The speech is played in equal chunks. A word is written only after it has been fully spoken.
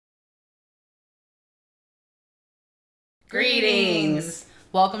Greetings!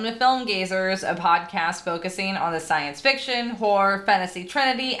 Welcome to Film Gazers, a podcast focusing on the science fiction, horror, fantasy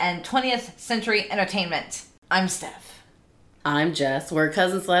trinity, and 20th century entertainment. I'm Steph. I'm Jess. We're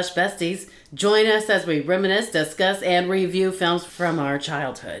cousins/besties. Join us as we reminisce, discuss, and review films from our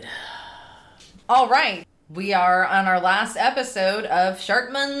childhood. All right. We are on our last episode of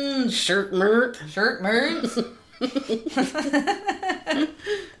Sherk Munth. Sherk Munth. Sherk Munth.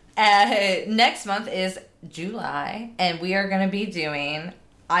 Next month is July, and we are going to be doing...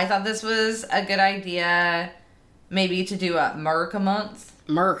 I thought this was a good idea, maybe to do a America month.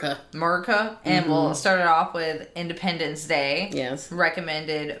 America. And we'll start it off with Independence Day. Yes.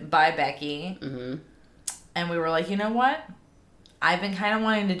 Recommended by Becky. Mm-hmm. And we were like, you know what? I've been kind of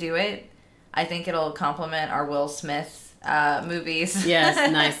wanting to do it. I think it'll complement our Will Smith movies.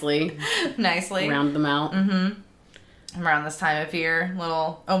 Yes, nicely. Nicely. Round them out. Mm-hmm. Around this time of year.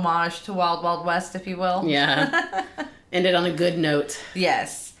 Little homage to Wild Wild West, if you will. Yeah. Ended on a good note.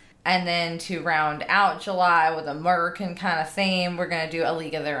 Yes. And then to round out July with American kind of theme, we're going to do A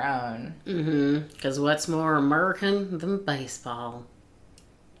League of Their Own. Mm-hmm. Because what's more American than baseball?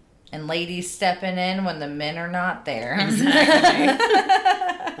 And ladies stepping in when the men are not there. Exactly.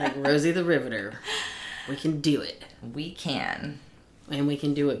 Like Rosie the Riveter. We can do it. We can. And we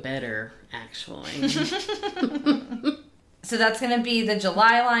can do it better, actually. So that's going to be the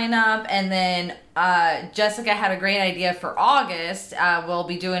July lineup. And then Jessica had a great idea for August. We'll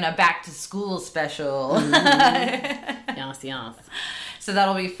be doing a back to school special. Yes. So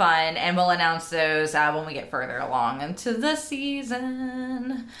that'll be fun. And we'll announce those when we get further along into the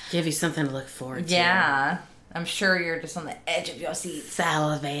season. Give you something to look forward to. Yeah. I'm sure you're just on the edge of your seat.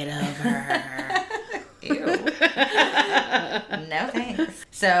 Salivate over. Ew. No thanks.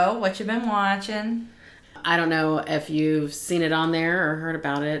 So, what you been watching? I don't know if you've seen it on there or heard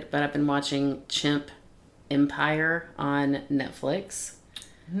about it, but I've been watching Chimp Empire on Netflix.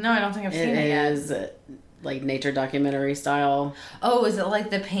 No, I don't think I've seen it yet. It is like nature documentary style. Oh, is it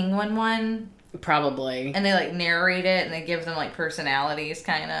like the penguin one? Probably. And they like narrate it and they give them like personalities,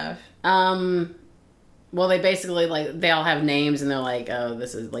 kind of. Well, they basically like they all have names and they're like, oh,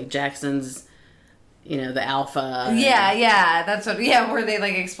 this is like Jackson's, the alpha. Yeah, that's what. Yeah, where they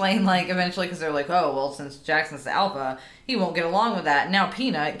like explain like eventually because they're like, oh, well, since Jackson's the alpha, he won't get along with that. Now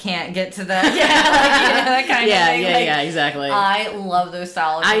Peanut can't get to the that kind of thing. Yeah, exactly. I love those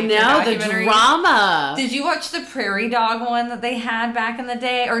styles. I know the drama. Did you watch the Prairie Dog one that they had back in the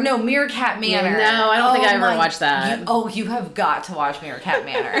day? Or no, Meerkat Manor. No, I don't think I ever watched that. You have got to watch Meerkat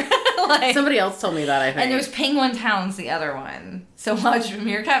Manor. Somebody else told me that, I think. And there's Penguin Town's the other one. So watch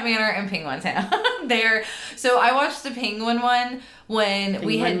Meerkat Manor and Penguin Town. So I watched the Penguin one when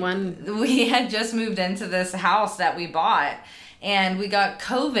we had just moved into this house that we bought. And we got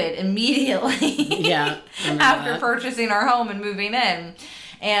COVID immediately. Yeah. After purchasing our home and moving in.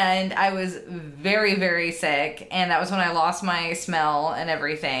 And I was very, very sick. And that was when I lost my smell and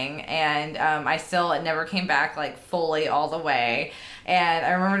everything. And it never came back like fully all the way. And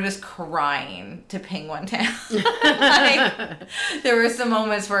I remember just crying to Penguin Town. There were some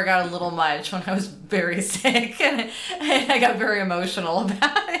moments where it got a little much when I was very sick. And I got very emotional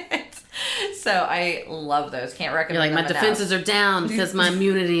about it. So I love those. Can't recommend them You're like, my defenses are down because my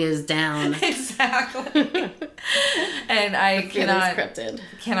immunity is down. Exactly. And I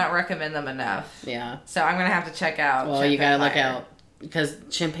cannot recommend them enough. Yeah. So I'm going to have to check out. Well, you got to look out because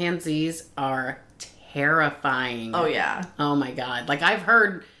chimpanzees are terrifying. Oh, yeah. Oh, my God. Like, I've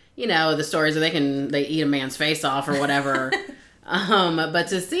heard, the stories where they eat a man's face off or whatever. But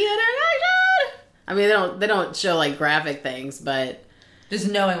to see it in action, I mean, they don't show, like, graphic things, but... Just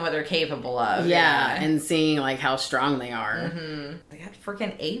knowing what they're capable of. Yeah, and seeing, like, how strong they are. Mm-hmm. They got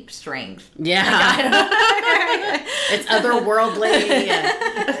freaking ape strength. Yeah. It's otherworldly.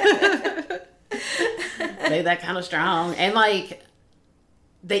 They that kind of strong. And, like,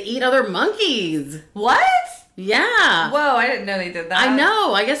 they eat other monkeys. What? Yeah. Whoa, I didn't know they did that. I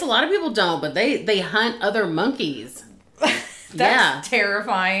know. I guess a lot of people don't, but they hunt other monkeys. That's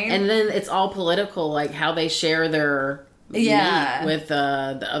terrifying. And then it's all political, like, how they share their... Yeah, with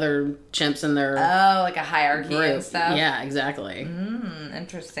the other chimps in their like a hierarchy group. And stuff. Yeah, exactly.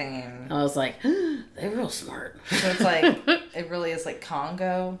 Interesting. I was like, they're real smart. So it's like it really is like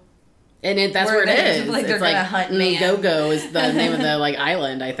Congo, and that's where it is. Like they're gonna hunt man. Go is the name of the like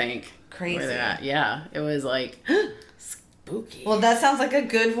island, I think. Crazy. Yeah, it was like spooky. Well, that sounds like a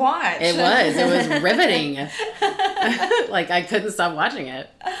good watch. It was riveting. Like I couldn't stop watching it.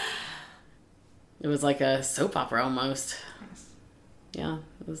 It was like a soap opera almost. Nice. Yeah,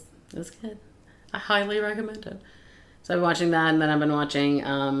 it was good. I highly recommend it. So I've been watching that, and then I've been watching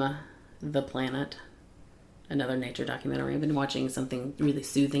The Planet. another nature documentary. I've been watching something really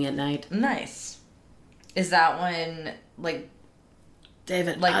soothing at night. Nice. Is that one like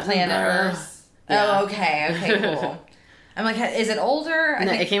David like Planet Earth? Yeah. Oh, okay, cool. I'm like, is it older?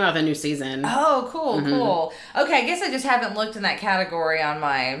 No, it came out with a new season. Oh, cool. Okay, I guess I just haven't looked in that category on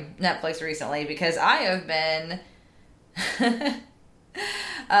my Netflix recently because I have been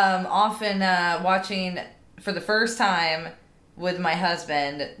often watching for the first time with my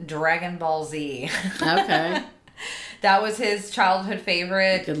husband Dragon Ball Z. Okay. That was his childhood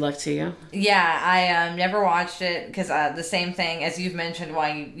favorite. Good luck to you. Yeah, I never watched it because the same thing as you've mentioned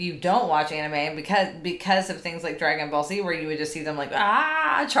why you don't watch anime because of things like Dragon Ball Z where you would just see them like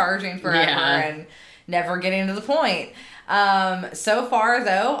charging forever and never getting to the point. So far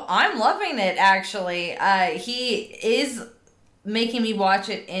though, I'm loving it actually. He is making me watch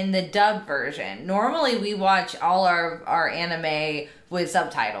it in the dub version. Normally we watch all our anime with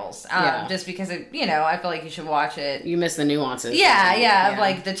subtitles. Just because I feel like you should watch it. You miss the nuances. Yeah, of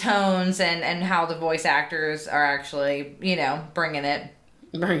like the tones and how the voice actors are actually, bringing it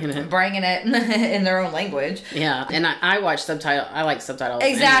in their own language. Yeah, and I watch subtitle. I like subtitles.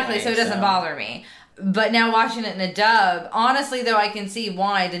 Exactly, anyway, so it doesn't bother me. But now watching it in a dub, honestly though, I can see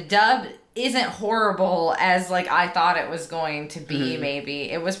why the dub isn't horrible as like I thought it was going to be. Maybe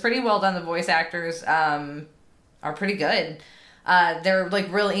it was pretty well done. The voice actors are pretty good. They're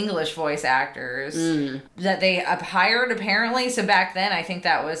like real English voice actors that they hired apparently. So back then I think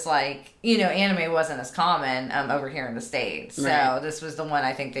that was like, anime wasn't as common over here in the States. So this was the one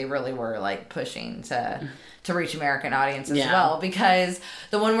I think they really were like pushing to reach American audiences as well, because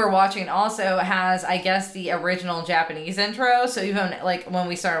the one we're watching also has, I guess, the original Japanese intro. So even like when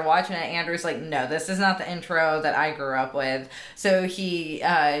we started watching it, Andrew's like, no, this is not the intro that I grew up with. So he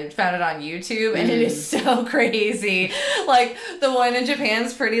found it on YouTube, and it is so crazy. Like the one in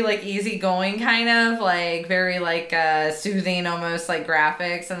Japan's pretty like easygoing, kind of like very like soothing, almost like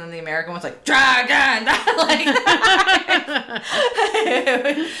graphics, and then the American one's like dragon, like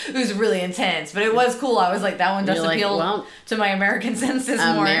it was really intense, but it was cool. I was like, that one does appeal to my American senses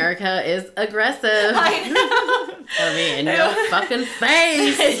more. America is aggressive. I know. I mean, in your fucking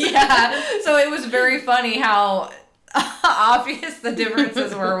face. Yeah. So it was very funny how obvious the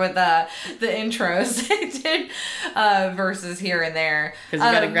differences were with the intros they did versus here and there. Because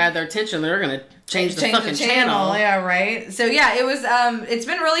you got to grab their attention. They're going to change the fucking channel. Yeah, right. So yeah, it was. It's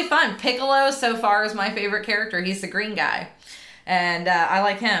been really fun. Piccolo so far is my favorite character. He's the green guy, and I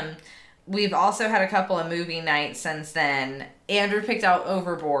like him. We've also had a couple of movie nights since then. Andrew picked out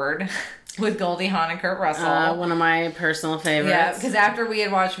Overboard with Goldie Hawn and Kurt Russell. One of my personal favorites. Yeah, because after we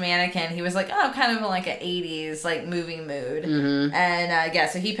had watched Mannequin, he was like, kind of in like an 80s like movie mood. Mm-hmm. And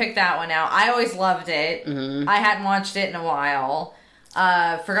so he picked that one out. I always loved it. Mm-hmm. I hadn't watched it in a while.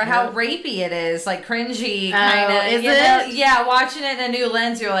 Forgot how rapey it is, like cringy kind of. Is it? Yeah, watching it in a new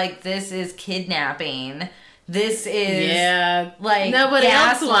lens, you're like, this is kidnapping. This is like nobody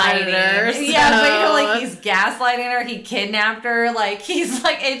else wanted her. So. Yeah, but you're like, he's gaslighting her. He kidnapped her. Like he's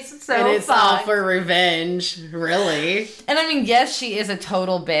like, it's so. And it's all for revenge, really. And I mean, yes, she is a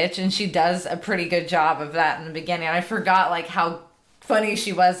total bitch, and she does a pretty good job of that in the beginning. I forgot like how funny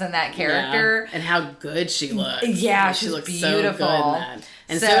she was in that character, and how good she looks. Yeah, she looks beautiful. So good in that.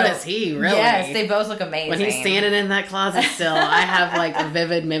 And so does he, really. Yes, they both look amazing. When he's standing in that closet still, I have like a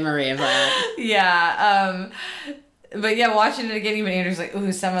vivid memory of that. Yeah. But yeah, watching it again, even Andrew's like,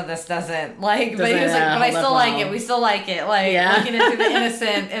 ooh, some of this doesn't like, but he was like, but I still like it. We still like it. Like looking into the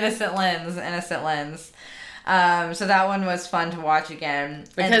innocent lens. So that one was fun to watch again.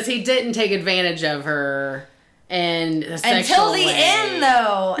 Because he didn't take advantage of her. And until the end,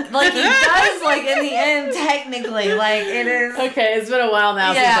 though, like he does, like in the end, technically, like it is. Okay, it's been a while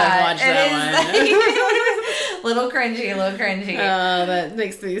now since I've watched that one. Little cringy. Oh, that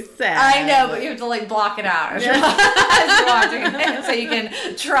makes me sad. I know, but you have to like block it out as you're watching it, so you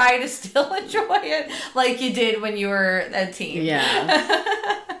can try to still enjoy it like you did when you were a teen.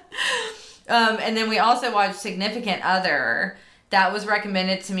 Yeah. And then we also watched Significant Other. That was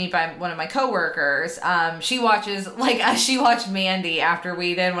recommended to me by one of my coworkers. She watched Mandy after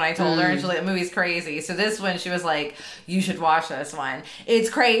we did when I told her, and she's like, the movie's crazy. So this one, she was like, you should watch this one. It's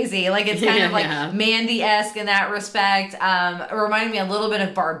crazy. Like, it's kind of like Mandy-esque in that respect. It reminded me a little bit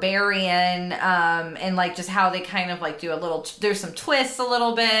of Barbarian, and like just how they kind of like do a little, there's some twists a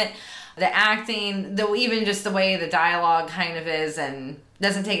little bit. The acting, even just the way the dialogue kind of is, and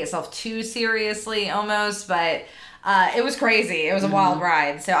doesn't take itself too seriously almost, but... it was crazy. It was a wild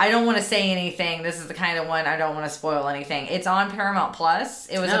ride. So I don't want to say anything. This is the kind of one I don't want to spoil anything. It's on Paramount Plus.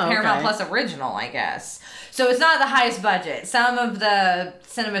 It was a Paramount Plus original, I guess. So it's not the highest budget. Some of the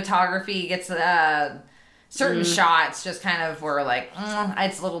cinematography gets certain shots just kind of were like,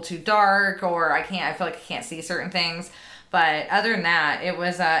 it's a little too dark, or I feel like I can't see certain things. But other than that, it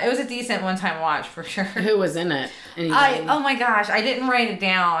was a decent one-time watch for sure. Who was in it? Oh my gosh, I didn't write it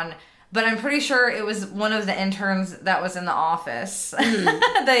down, but I'm pretty sure it was one of the interns that was in the office.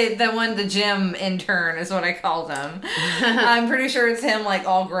 The gym intern is what I called him. I'm pretty sure it's him, like,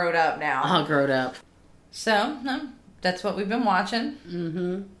 all grown up now. All grown up. So, that's what we've been watching.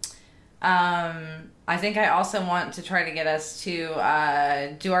 Mm-hmm. I think I also want to try to get us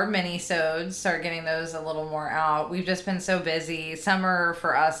to do our mini-sodes, start getting those a little more out. We've just been so busy. Summer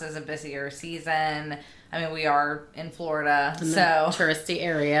for us is a busier season. I mean, we are in Florida, in the touristy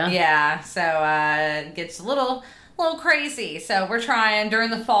area. Yeah, so it gets a little crazy. So we're trying. During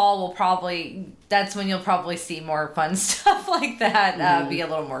the fall, that's when you'll probably see more fun stuff like that, be a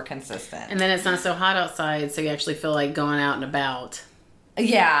little more consistent. And then it's not so hot outside, so you actually feel like going out and about.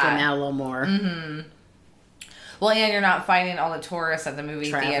 Yeah. Getting out a little more. Mm-hmm. Well, and you're not fighting all the tourists at the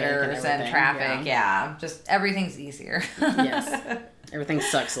movie theaters and traffic. Yeah. Just everything's easier. Yes. Everything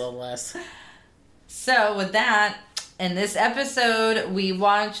sucks a little less. So with that, in this episode, we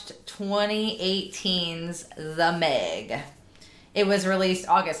watched 2018's The Meg. It was released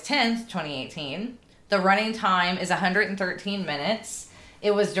August 10th, 2018. The running time is 113 minutes.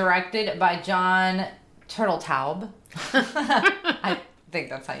 It was directed by John Turteltaub. I think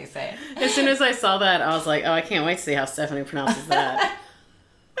that's how you say it. As soon as I saw that, I was like, oh, I can't wait to see how Stephanie pronounces that.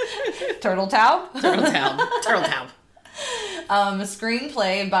 Turteltaub? Turteltaub.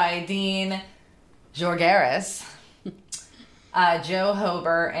 Screenplay by Dean Jorgeris, Joe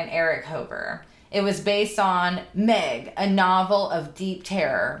Hober, and Eric Hober. It was based on Meg, a novel of deep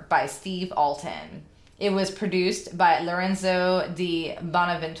terror by Steve Alten. It was produced by Lorenzo di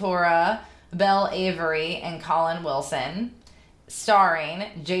Bonaventura, Belle Avery, and Colin Wilson.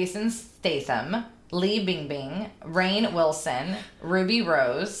 Starring Jason Statham, Lee Bingbing, Rainn Wilson, Ruby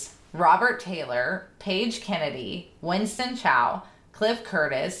Rose, Robert Taylor, Paige Kennedy, Winston Chow, Cliff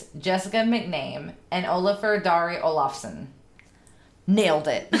Curtis, Jessica McName, and Olafur Dari Olafsson. Nailed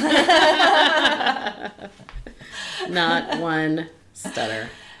it. Not one stutter.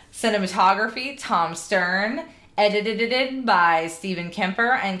 Cinematography, Tom Stern. Edited by Stephen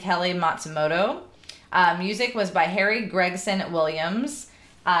Kemper and Kelly Matsumoto. Music was by Harry Gregson Williams.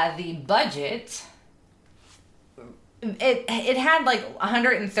 The budget, it had like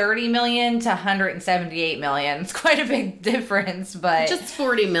 130 million to 178 million. It's quite a big difference, but just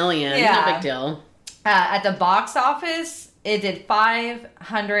 40 million. Yeah. No big deal. At the box office, it did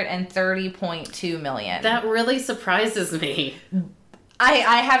 530.2 million. That really surprises me.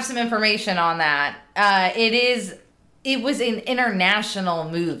 I have some information on that. It was an international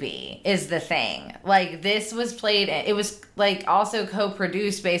movie, is the thing. Like, this was it was, like, also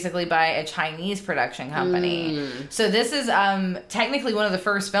co-produced, basically, by a Chinese production company. So this is, technically one of the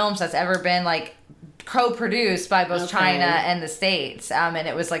first films that's ever been, like, co-produced by both China and the States. And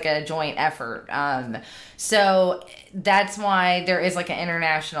it was, like, a joint effort. So that's why there is, like, an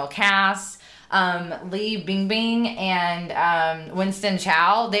international cast. Lee Bingbing and Winston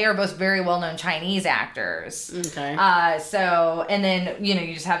Chow, they are both very well-known Chinese actors. Okay. And then,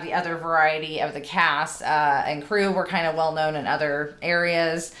 you just have the other variety of the cast and crew were kind of well-known in other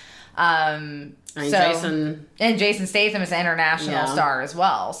areas. And Jason Statham is an international star as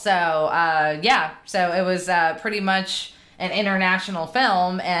well. So, so it was pretty much an international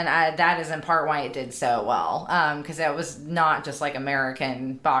film, and that is in part why it did so well, because it was not just like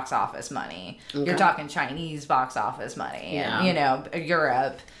American box office money. Okay. You're talking Chinese box office money, and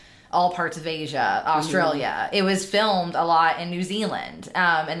Europe, all parts of Asia, Australia. It was filmed a lot in New Zealand,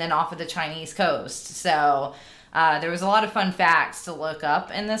 and then off of the Chinese coast. So there was a lot of fun facts to look up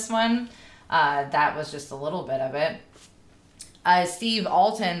in this one. That was just a little bit of it. Steve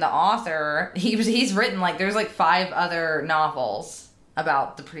Alten, the author, he's written, like, there's like 5 other novels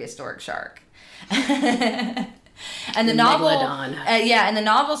about the prehistoric shark. And the novel, and the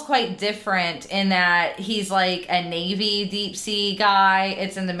novel's quite different in that he's like a Navy deep sea guy.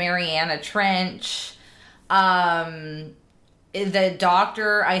 It's in the Mariana Trench. The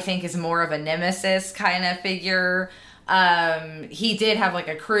doctor, I think, is more of a nemesis kind of figure. He did have like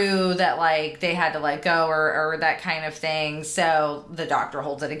a crew that like they had to let go or that kind of thing. So the doctor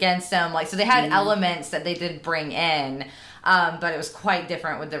holds it against him. Like, so they had elements that they did bring in. But it was quite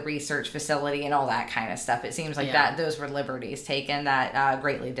different with the research facility and all that kind of stuff. It seems like that those were liberties taken that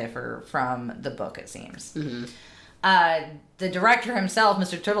greatly differ from the book, it seems. The director himself,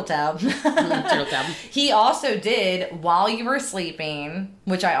 Mr. Turteltaub, he also did While You Were Sleeping,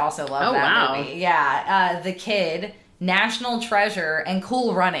 which I also love movie. Yeah, The Kid, National Treasure, and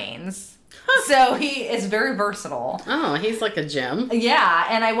Cool Runnings. So he is very versatile. Oh, he's like a gem. Yeah,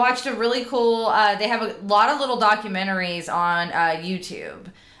 and I watched a really cool, they have a lot of little documentaries on YouTube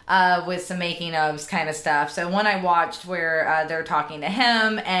with some making ofs kind of stuff. So one I watched where they're talking to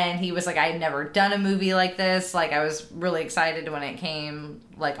him, and he was like, I had never done a movie like this. Like, I was really excited when it came,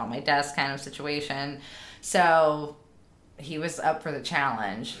 like, on my desk kind of situation. So he was up for the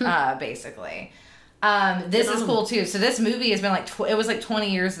challenge, basically. This is cool too. So this movie has been like, it was like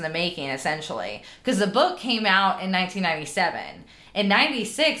 20 years in the making, essentially. Because the book came out in 1997. In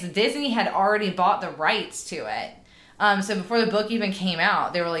 96, Disney had already bought the rights to it. So before the book even came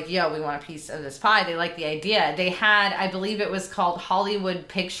out, they were like, yo, we want a piece of this pie. They liked the idea. They had, I believe it was called Hollywood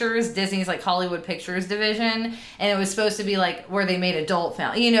Pictures, Disney's like Hollywood Pictures division. And it was supposed to be like where they made adult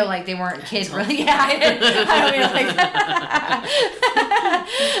film. You know, like they weren't kids really. Yeah, I don't mean like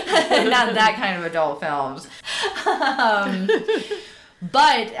not that kind of adult films.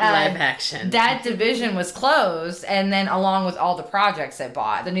 But live action. That division was closed, and then along with all the projects it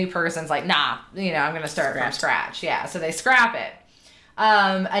bought, the new person's like, nah, you know, I'm going to start from scratch. Yeah, so they scrap it.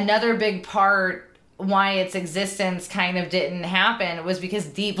 Another big part why its existence kind of didn't happen was because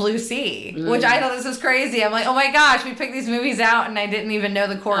Deep Blue Sea, which I thought this was crazy. I'm like, oh my gosh, we picked these movies out, and I didn't even know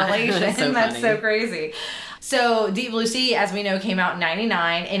the correlation. That's so crazy. So Deep Blue Sea, as we know, came out in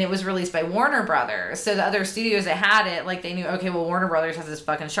 99, and it was released by Warner Brothers. So the other studios that had it, like, they knew, okay, well, Warner Brothers has this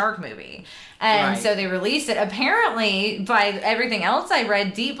fucking shark movie. And so they released it. Apparently, by everything else I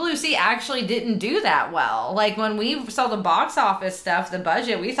read, Deep Blue Sea actually didn't do that well. Like, when we saw the box office stuff, the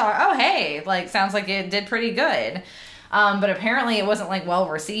budget, we thought, oh, hey, like, sounds like it did pretty good. But apparently it wasn't, like, well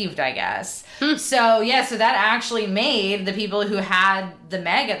received, I guess. So, yeah, so that actually made the people who had the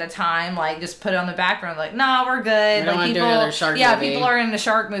Meg at the time, like, just put it on the background, like, nah, we're good. We don't want to do another shark movie. Yeah, people are into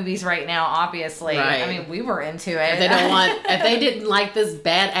shark movies right now, obviously. Right. I mean, we were into it. If they didn't like this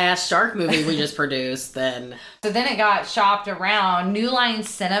badass shark movie we just produced, then... So then it got shopped around. New Line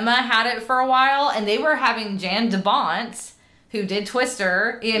Cinema had it for a while, and they were having Jan DeBont, who did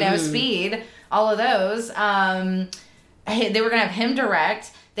Twister, you know, Speed, all of those, they were going to have him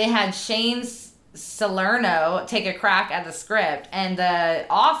direct. They had Shane Salerno take a crack at the script. And the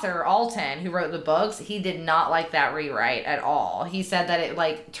author, Alton, who wrote the books, he did not like that rewrite at all. He said that it,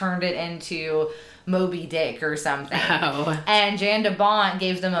 like, turned it into Moby Dick or something. Oh. And Jan DeBont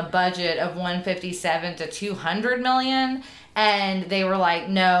gave them a budget of $157 to $200 million. And they were like,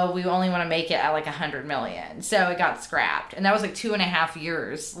 no, we only want to make it at like $100 million. So it got scrapped. And that was like 2.5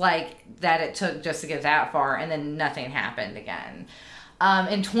 years, like, that it took just to get that far. And then nothing happened again.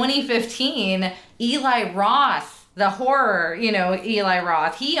 In 2015, Eli Roth, the horror, you know, Eli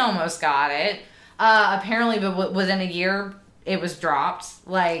Roth, he almost got it. Apparently, but within a year, it was dropped.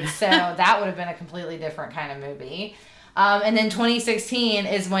 Like, so that would have been a completely different kind of movie. And then 2016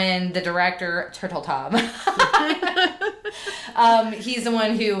 is when the director, Turtle Tom, he's the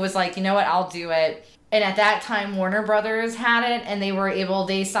one who was like, you know what, I'll do it. And at that time, Warner Brothers had it, and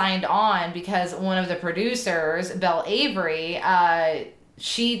they signed on because one of the producers, Belle Avery,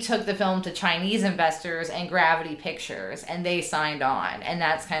 she took the film to Chinese investors and Gravity Pictures, and they signed on. And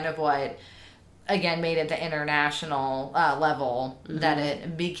that's kind of what, again, made it the international level that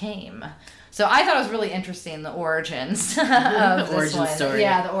it became. So I thought it was really interesting, the origins of the origin story.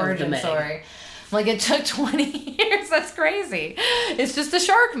 Yeah, the origin story. Like, it took 20 years. That's crazy. It's just a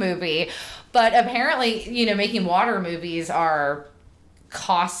shark movie. But apparently, you know, making water movies are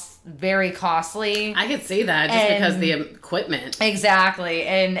very costly. I could see that just because the equipment. Exactly.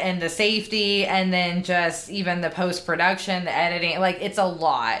 And the safety, and then just even the post-production, the editing, like, it's a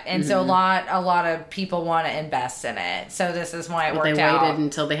lot. And so a lot of people want to invest in it. So this is why it worked out. They waited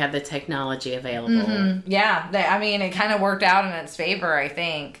until they had the technology available. Yeah. I mean, it kind of worked out in its favor, I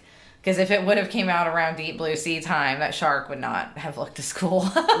think. Because if it would have came out around Deep Blue Sea time, that shark would not have looked as cool.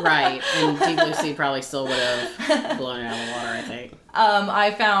 Right. And Deep Blue Sea probably still would have blown it out of the water, I think. I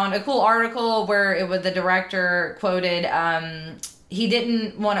found a cool article where the director quoted, he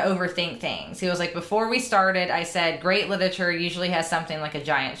didn't want to overthink things. He was like, before we started, I said, great literature usually has something like a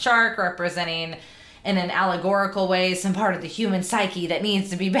giant shark representing in an allegorical way some part of the human psyche that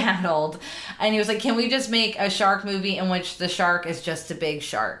needs to be battled. And he was like, can we just make a shark movie in which the shark is just a big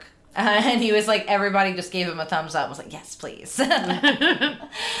shark? And he was like, everybody just gave him a thumbs up. I was like, yes, please. Because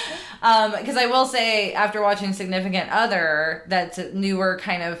I will say, after watching Significant Other, that's a newer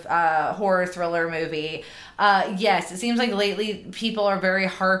kind of horror thriller movie, yes, it seems like lately people are very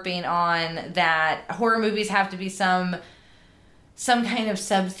harping on that horror movies have to be some kind of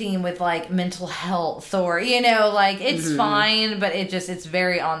sub-theme with, like, mental health or, you know, like, it's fine, but it's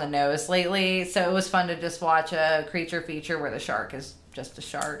very on the nose lately. So it was fun to just watch a creature feature where the shark is just a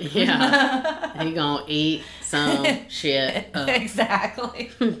shark. Yeah. He gonna eat some shit up.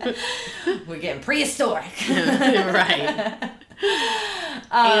 Exactly. We're getting prehistoric. Right.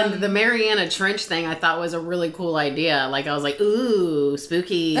 And the Mariana Trench thing I thought was a really cool idea. Like, I was like, ooh,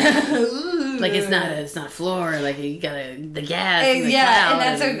 spooky. Ooh. Like, it's not a floor. Like, you got the gas and the yeah, cloud.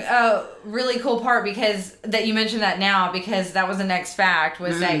 and that's a really cool part, because that you mentioned that now, because that was the next fact,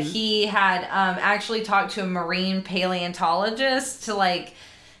 was that he had actually talked to a marine paleontologist to, like,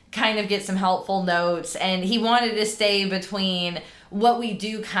 kind of get some helpful notes, and he wanted to stay between what we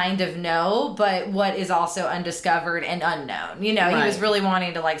do kind of know, but what is also undiscovered and unknown. You know, He was really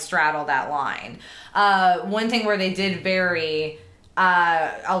wanting to, like, straddle that line. One thing where they did vary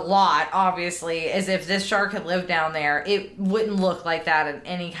a lot, obviously, is if this shark had lived down there, it wouldn't look like that in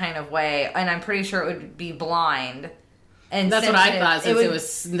any kind of way, and I'm pretty sure it would be blind. And that's sensitive. what I thought,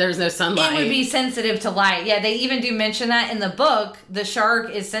 since there's no sunlight. It would be sensitive to light. Yeah, they even do mention that in the book. The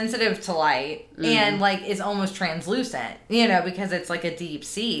shark is sensitive to light and, like, is almost translucent, you know, because it's like a deep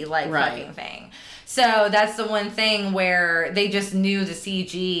sea, like, fucking thing. So that's the one thing where they just knew the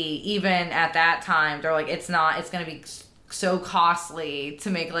CG, even at that time. They're like, it's going to be so costly to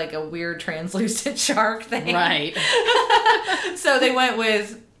make, like, a weird translucent shark thing. Right. So they went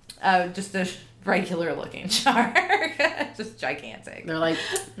with just a regular looking shark. Just gigantic. They're like,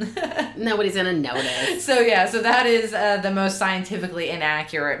 nobody's gonna notice. So that is the most scientifically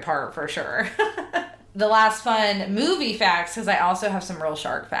inaccurate part for sure. The last fun movie facts, because I also have some real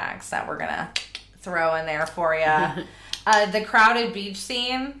shark facts that we're gonna throw in there for you. The crowded beach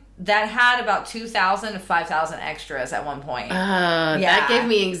scene, that had about 2,000 to 5,000 extras at one point. That gave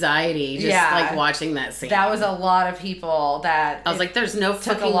me anxiety, just like watching that scene. That was a lot of people that... I was like, there's no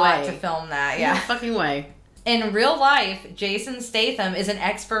fucking way. Took a lot to film that, No fucking way. In real life, Jason Statham is an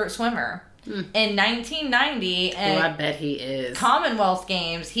expert swimmer. In 1990, I bet he is. Commonwealth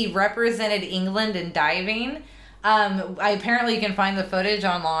Games, he represented England in diving. Apparently you can find the footage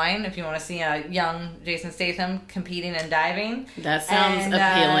online if you want to see a young Jason Statham competing in diving. That sounds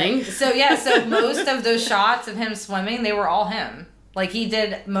appealing. So most of those shots of him swimming, they were all him. Like, he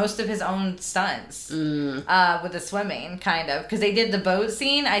did most of his own stunts with the swimming, kind of. Because they did the boat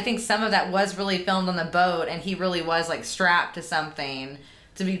scene. I think some of that was really filmed on the boat, and he really was, like, strapped to something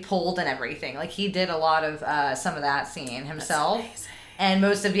to be pulled and everything. Like, he did a lot of some of that scene himself. That's amazing. And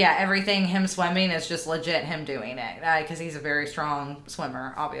most of, everything him swimming is just legit him doing it. Because he's a very strong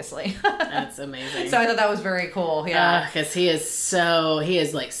swimmer, obviously. That's amazing. So I thought that was very cool, because he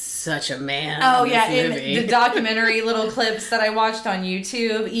is like such a man. Oh, yeah. In the documentary little clips that I watched on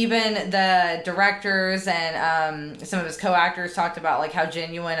YouTube, even the directors and some of his co-actors talked about, like, how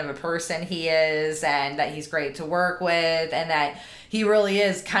genuine of a person he is, and that he's great to work with, and that he really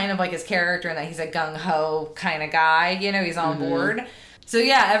is kind of like his character, and that he's a gung-ho kind of guy. You know, he's on board. So,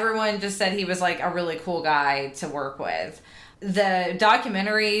 everyone just said he was, like, a really cool guy to work with. The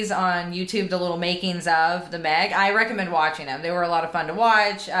documentaries on YouTube, the little makings of the Meg, I recommend watching them. They were a lot of fun to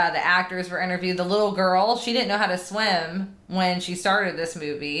watch. The actors were interviewed. The little girl, she didn't know how to swim when she started this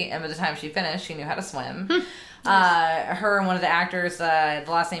movie, and by the time she finished, she knew how to swim. Her and one of the actors, the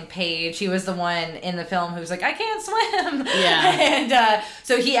last name Paige, he was the one in the film who was like, I can't swim. Yeah. And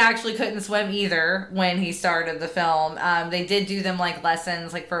so he actually couldn't swim either when he started the film. They did do them, like,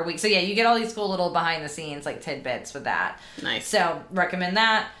 lessons, like, for a week. So you get all these cool little behind the scenes, like, tidbits with that. Nice. So recommend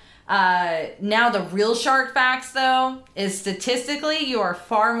that. Now the real shark facts, though, is statistically you are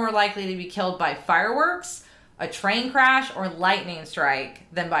far more likely to be killed by fireworks, a train crash, or lightning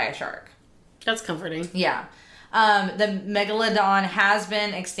strike than by a shark. That's comforting. Yeah. The megalodon has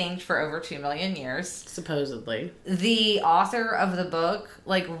been extinct for over 2 million years. Supposedly. The author of the book,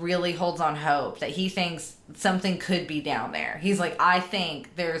 like, really holds on hope that he thinks something could be down there. He's like, I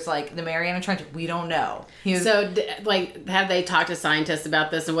think there's, like, the Mariana Trench. We don't know. So, like, have they talked to scientists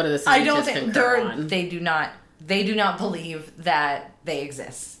about this, and what are the scientists concur on? They do not believe that they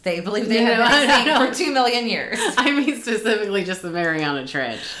exist. They believe they have been extinct for 2 million years. I mean, specifically just the Mariana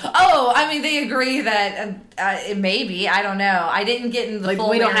Trench. Oh, I mean, they agree that it may be. I don't know. I didn't get into the full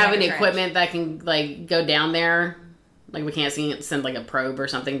we don't Mariana have any Trench. equipment that can, like, go down there. Like, we can't send, like, a probe or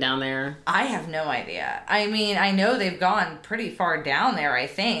something down there. I have no idea. I mean, I know they've gone pretty far down there, I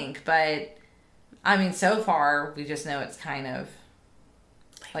think, but I mean, so far we just know it's kind of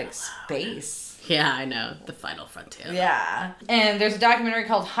like space. Yeah, I know. The final frontier. Yeah. And there's a documentary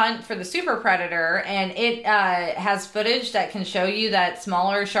called Hunt for the Super Predator, and it has footage that can show you that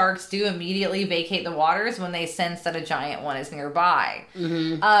smaller sharks do immediately vacate the waters when they sense that a giant one is nearby.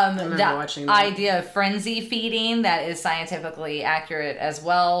 Mm-hmm. I remember watching that. Idea of frenzy feeding, that is scientifically accurate as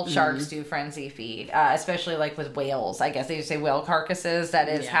well. Sharks do frenzy feed, especially like with whales. I guess they just say whale carcasses. That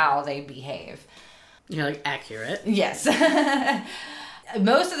is how they behave. You're like, accurate. Yes.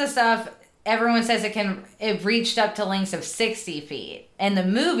 Most of the stuff, everyone says it reached up to lengths of 60 feet. In the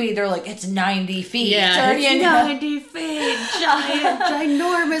movie, they're like, it's 90 feet. Yeah, it's 90 feet. Giant,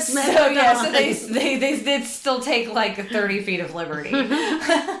 ginormous megalodon. So they did still take like 30 feet of liberty.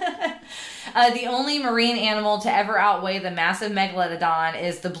 The only marine animal to ever outweigh the massive megalodon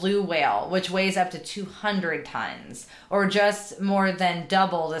is the blue whale, which weighs up to 200 tons, or just more than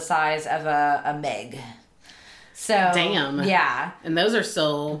double the size of a meg. So, damn. Yeah. And those are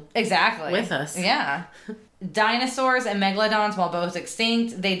still exactly with us. Yeah. Dinosaurs and megalodons, while both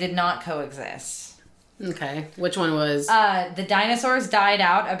extinct, they did not coexist. Okay. Which one was? The dinosaurs died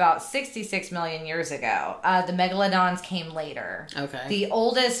out about 66 million years ago. The megalodons came later. Okay. The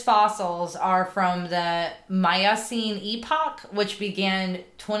oldest fossils are from the Miocene epoch, which began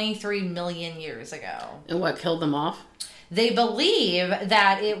 23 million years ago. And what killed them off? They believe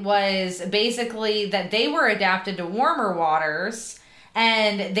that it was basically that they were adapted to warmer waters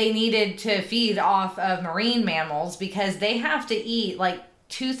and they needed to feed off of marine mammals because they have to eat like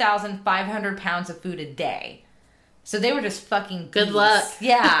 2,500 pounds of food a day. So they were just fucking beasts. Good luck.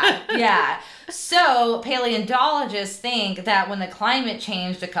 Yeah. So paleontologists think that when the climate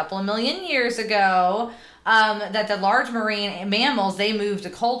changed a couple of million years ago, that the large marine mammals, they moved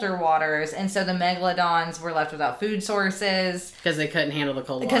to colder waters, and so the megalodons were left without food sources. Because they couldn't handle the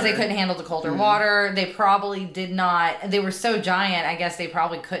cold water. Because they couldn't handle the colder water. They probably did not, they were so giant, I guess they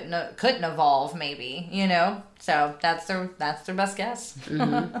probably couldn't evolve, maybe, you know? So that's their best guess.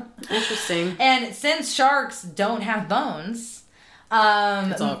 Mm-hmm. Interesting. And since sharks don't have bones,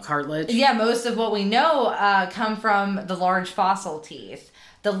 it's all cartilage. Yeah, most of what we know come from the large fossil teeth.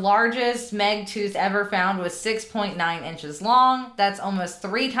 The largest meg tooth ever found was 6.9 inches long. That's almost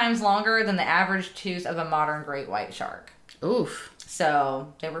 3 times longer than the average tooth of a modern great white shark. Oof.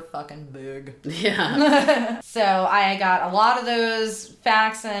 So they were fucking big. Yeah. So I got a lot of those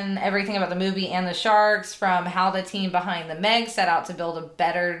facts and everything about the movie and the sharks from how the team behind the Meg set out to build a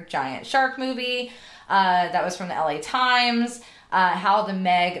better giant shark movie. That was from the LA Times. How the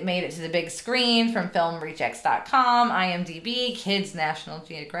Meg made it to the big screen from filmrejects.com, IMDb, Kids National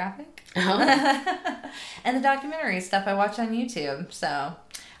Geographic. Oh. And the documentary stuff I watched on YouTube. So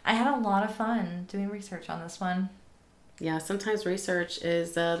I had a lot of fun doing research on this one. Yeah, sometimes research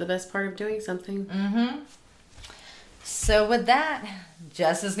is the best part of doing something. Mm-hmm. So with that,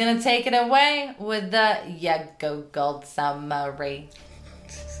 Jess is going to take it away with the Go Gold Summary.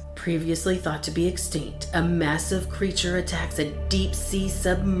 Previously thought to be extinct, a massive creature attacks a deep-sea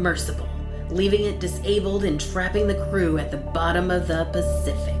submersible, leaving it disabled and trapping the crew at the bottom of the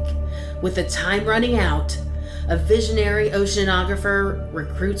Pacific. With the time running out, a visionary oceanographer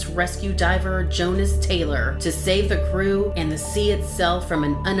recruits rescue diver Jonas Taylor to save the crew and the sea itself from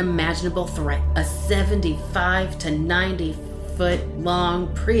an unimaginable threat. A 75 to 90 foot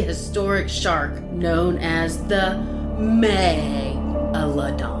long prehistoric shark known as the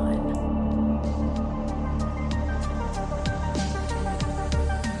Megalodon.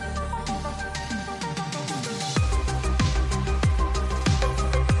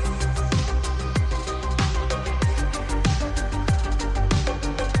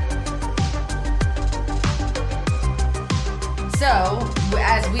 So,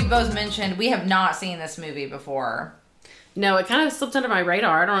 as we both mentioned, we have not seen this movie before. No, it kind of slipped under my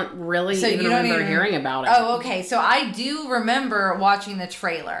radar. I don't really remember hearing about it. Oh, okay. So I do remember watching the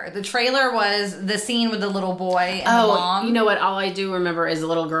trailer. The trailer was the scene with the little boy and the mom. You know what? All I do remember is the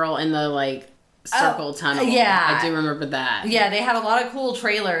little girl in the, circle tunnel. Yeah. I do remember that. Yeah, they had a lot of cool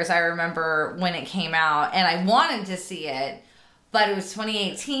trailers, I remember, when it came out. And I wanted to see it, but it was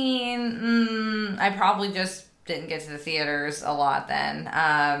 2018. I probably just didn't get to the theaters a lot then.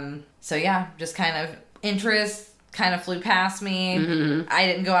 So yeah, just kind of interest kind of flew past me. Mm-hmm. I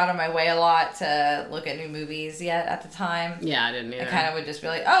didn't go out of my way a lot to look at new movies yet at the time. Yeah, I didn't either. I kind of would just be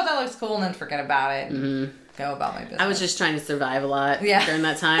like, oh, that looks cool, and then forget about it and go about my business. I was just trying to survive a lot during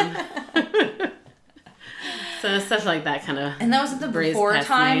that time. So stuff like that kind of. And that was at the before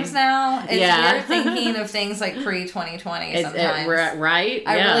times now. It's weird thinking of things like pre-2020 sometimes. Right?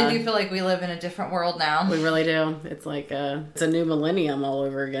 I really do feel like we live in a different world now. We really do. It's like it's a new millennium all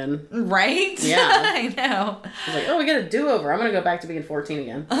over again. Right? Yeah. I know. It's like, oh, we got a do-over. I'm going to go back to being 14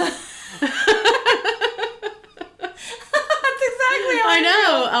 again.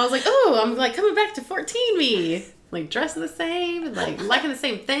 I was like, oh, I'm like coming back to 14 me. Like dressing the same and like liking the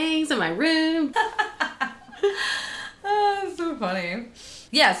same things in my room. Oh, that's so funny.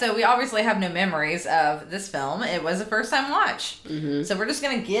 Yeah, so we obviously have no memories of this film. It was a first-time watch. Mm-hmm. So we're just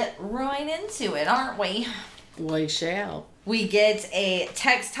going to get right into it, aren't we? We shall. We get a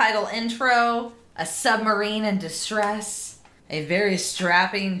text title intro, a submarine in distress, a very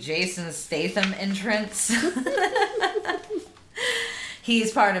strapping Jason Statham entrance.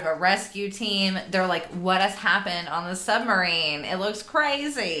 He's part of a rescue team. They're like, what has happened on the submarine? It looks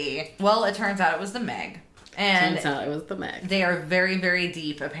crazy. Well, it turns out it was the Meg. And turns out it was the Meg. They are very, very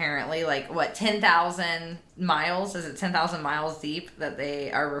deep, apparently. Like, what, 10,000 miles? Is it 10,000 miles deep that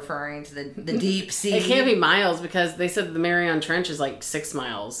they are referring to the deep sea? It can't be miles because they said the Mariana Trench is like 6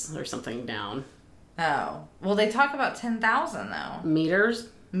 miles or something down. Oh. Well, they talk about 10,000, though. Meters,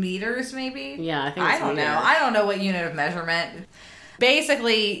 maybe? Yeah, I think it's I don't meters. know. I don't know what unit of measurement.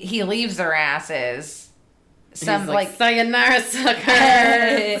 Basically, he leaves their asses. He's like, sayonara,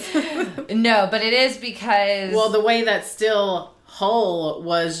 suckers. No, but it is because... Well, the way that still hull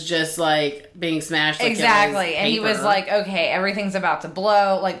was just like being smashed. Like exactly. And he was like, okay, everything's about to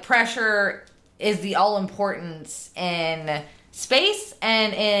blow. Like, pressure is the all-importance in space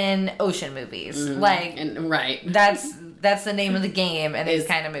and in ocean movies. Mm-hmm. Like, right. That's the name of the game in these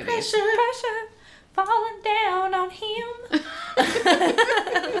kind of movies. Pressure falling down on him.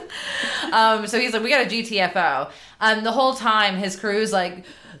 So he's like, we got a GTFO. The whole time his crew's like,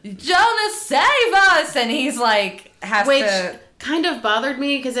 Jonah, save us! And he's like, Which kind of bothered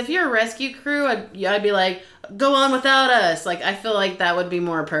me, because if you're a rescue crew, I'd be like, go on without us. Like, I feel like that would be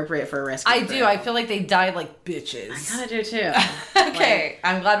more appropriate for a rescue crew. do. I feel like they died like bitches. I kind of do too. Okay,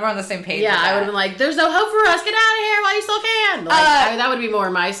 I'm glad we're on the same page. Yeah, I would have been like, there's no hope for us. Get out of here while you still can. Like, that would be more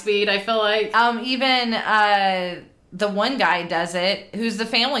my speed, I feel like. Even the one guy does it, who's the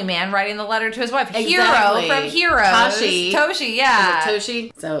family man writing the letter to his wife. Exactly. Hero from Heroes. Toshi, yeah.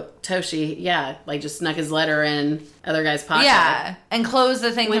 Toshi? So, Toshi, yeah, like just snuck his letter in other guy's pocket. Yeah, and closed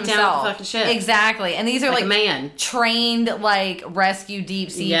the thing Went himself. down with the fucking ship. Exactly. And these are like a man. Trained, like, rescue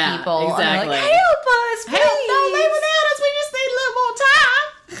deep sea people. Exactly. And they're like, help us, please. Help, no, leave without us. We just need a little more time.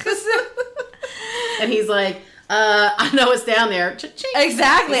 And he's like, I know it's down there. Cha-ching.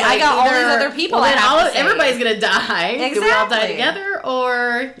 Exactly. Like, I got all these other people. Well, everybody's gonna die. Exactly. Do we all die together,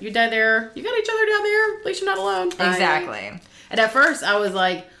 or you die there? You got each other down there. At least you're not alone. Exactly. And at first, I was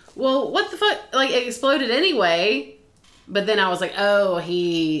like, "Well, what the fuck?" Like, it exploded anyway. But then I was like, "Oh,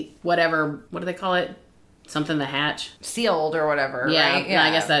 whatever. What do they call it? Something the hatch sealed or whatever." Yeah. Right? Yeah.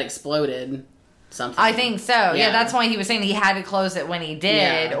 I guess that exploded. Something. I think so. Yeah. That's why he was saying he had to close it when he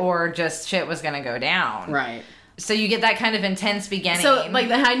did, or just shit was gonna go down. Right. So you get that kind of intense beginning. So, like,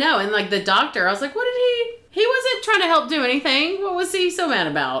 I know, and, like, the doctor, I was like, what did he wasn't trying to help do anything. What was he so mad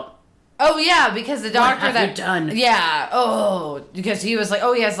about? Oh, yeah, because the doctor what have you done? Yeah, because he was like,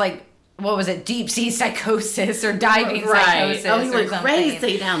 he has, like, what was it, deep sea psychosis or diving psychosis. Oh, he went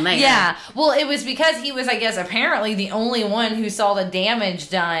crazy down there. Yeah, well, it was because he was, I guess, apparently the only one who saw the damage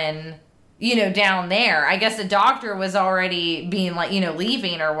done, down there. I guess the doctor was already being like,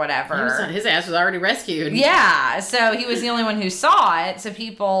 leaving or whatever. His ass was already rescued. Yeah, so he was the only one who saw it. So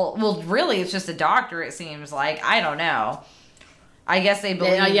people, well, really, it's just the doctor, it seems like. I don't know. I guess they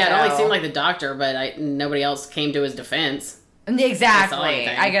believe. Yeah, it only seemed like the doctor, but nobody else came to his defense. Exactly.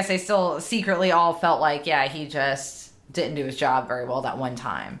 I guess they still secretly all felt like, he just didn't do his job very well that one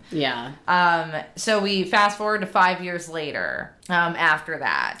time. Yeah. So we fast forward to 5 years later, after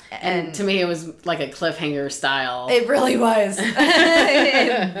that. And to me, it was like a cliffhanger style. It really was.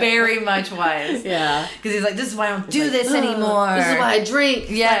 It very much was. Yeah. Because he's like, this is why I don't do this anymore. This is why I drink.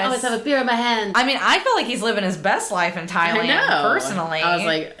 Yes. I always have a beer in my hand. I mean, I feel like he's living his best life in Thailand, personally. I was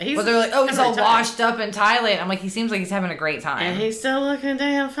like, but they're like, he's all washed up in Thailand. I'm like, he seems like he's having a great time. And he's still looking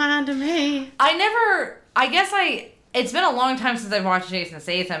damn fine to me. It's been a long time since I've watched a Jason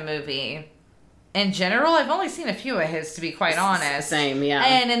Statham movie. In general, I've only seen a few of his, to be quite honest. Same, yeah.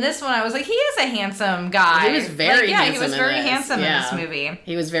 And in this one, I was like, he is a handsome guy. He was very handsome. He was very handsome in this movie.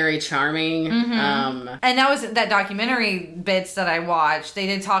 He was very charming. Mm-hmm. And that was that documentary bits that I watched. They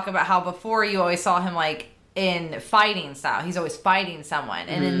did talk about how before you always saw him like in fighting style. He's always fighting someone.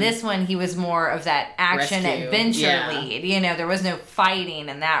 And in this one, he was more of that action adventure lead. There was no fighting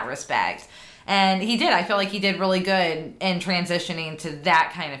in that respect. And he did. I feel like he did really good in transitioning to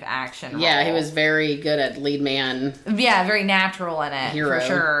that kind of action role. Yeah, he was very good at lead man. Yeah, very natural in it, hero, for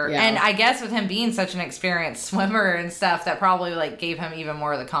sure. Yeah. And I guess with him being such an experienced swimmer and stuff, that probably like gave him even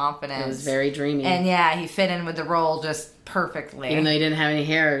more of the confidence. It was very dreamy. And yeah, he fit in with the role just perfectly. Even though he didn't have any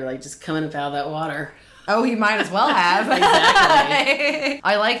hair, like just coming up out of that water. Oh, he might as well have. Exactly.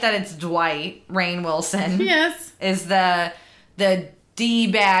 I like that it's Dwight, Rainn Wilson. Yes. Is the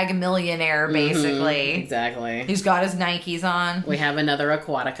D-bag millionaire, basically. Exactly. He's got his Nikes on. We have another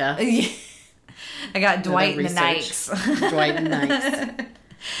Aquatica. I got Dwight and the Nikes. Dwight and Nikes.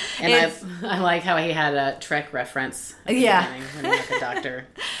 And I like how he had a Trek reference at the beginning when he was the doctor.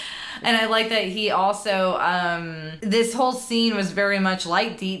 And I like that he also, this whole scene was very much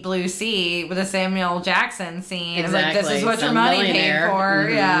like Deep Blue Sea with a Samuel Jackson scene. Exactly. Like, this is what your money paid for.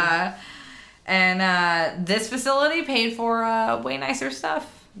 Mm-hmm. Yeah. And this facility paid for way nicer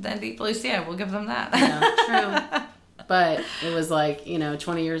stuff than Deep Blue Sea. I will give them that. Yeah, true. But it was like,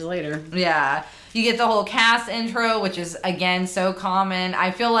 20 years later. Yeah. You get the whole cast intro, which is, again, so common.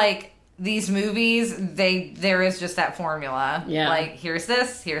 I feel like these movies, there is just that formula. Yeah. Like, here's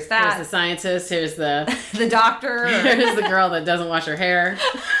this, here's that. Here's the scientist, here's the... the doctor. Here's the girl that doesn't wash her hair.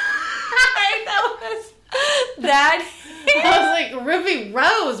 I know. That... I was like, Ruby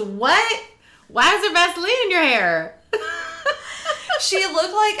Rose, what? Why is there Vaseline in your hair? She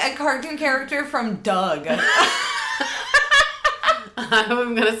looked like a cartoon character from Doug.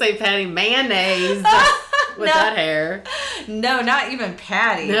 I'm going to say Patty Mayonnaise with that hair. No, not even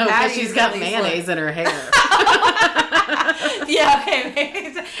Patty. No, because she's got mayonnaise in her hair. Yeah, okay.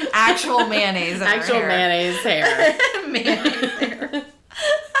 Maybe actual mayonnaise in her hair. Actual mayonnaise hair. Mayonnaise hair.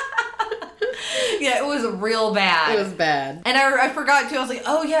 Yeah, it was real bad. It was bad. And I forgot, too. I was like,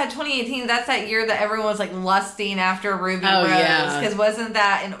 oh, yeah, 2018. That's that year that everyone was, like, lusting after Ruby Rose. Yeah. Because wasn't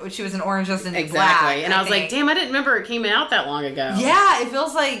that... she was in Orange Just in Black. Exactly. And I was like, damn, I didn't remember it came out that long ago. Yeah, it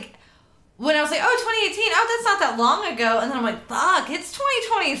feels like... When I was like, oh, 2018, oh, that's not that long ago. And then I'm like, fuck, it's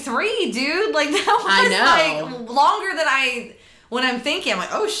 2023, dude. Like, that was, like, longer than when I'm thinking, I'm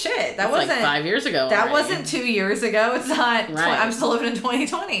like, oh, shit. That wasn't... like 5 years ago That already. wasn't 2 years ago. It's not... Right. I'm still living in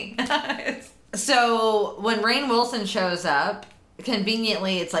 2020. So, when Rainn Wilson shows up,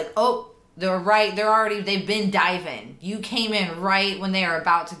 conveniently, it's like, oh, they're right. They've been diving. You came in right when they are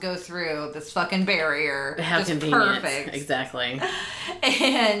about to go through this fucking barrier. How just convenient. Perfect. Exactly.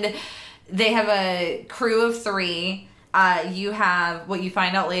 And they have a crew of 3. You have, what you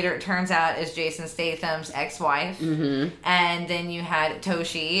find out later, it turns out, is Jason Statham's ex-wife. Mm-hmm. And then you had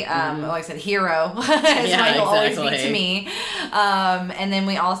Toshi, like I said, hero, as Michael always be to me. And then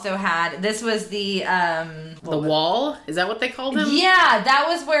we also had, this was the Wall? Is that what they called him? Yeah, that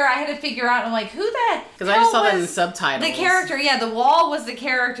was where I had to figure out, I'm like, who the Because I just saw that in the subtitles. The character, the Wall was the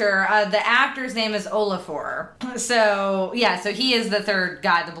character. The actor's name is Olafur. So, so he is the third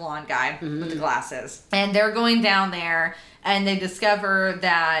guy, the blonde guy with the glasses. And they're going down there. And they discover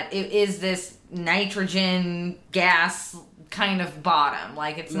that it is this nitrogen gas kind of bottom.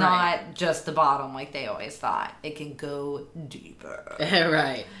 Like, it's not just the bottom like they always thought. It can go deeper.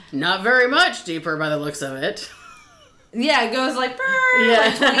 Right. Not very much deeper by the looks of it. Yeah, it goes like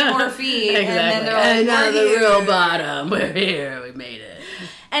 20 more feet. Exactly. And then they're like, now we're the here. real bottom. We're here. We made it.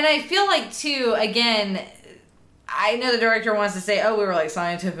 And I feel like, too, again... I know the director wants to say, oh, we were, like,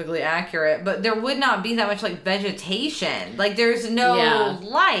 scientifically accurate, but there would not be that much, like, vegetation. Like, there's no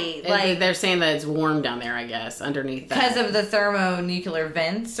light. Like, they're saying that it's warm down there, I guess, underneath that. Because of the thermonuclear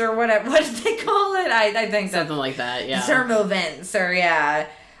vents or whatever. What did they call it? I think something like that, yeah. Thermo vents, or,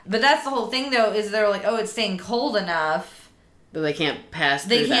 But that's the whole thing, though, is they're like, oh, it's staying cold enough. But they can't pass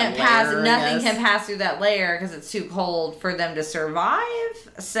through that layer, nothing can pass through that layer because it's too cold for them to survive.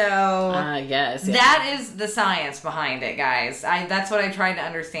 So I guess that is the science behind it, guys. That's what I tried to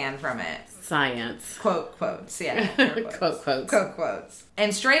understand from it. Science. Quote quotes, Quote quotes.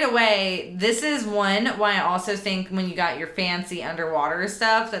 And straight away, this is why I also think when you got your fancy underwater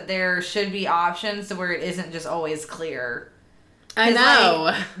stuff that there should be options to where it isn't just always clear. I know.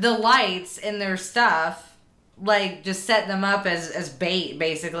 Like, the lights in their stuff. Like, just set them up as bait,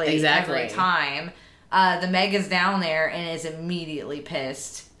 basically, every time. The Meg is down there and is immediately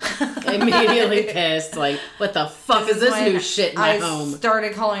pissed. Like, what the fuck is this new shit in my home? I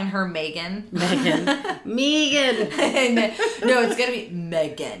started calling her Megan. Megan. No, it's gonna be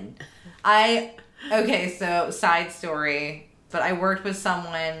Megan. Okay, so, side story. But I worked with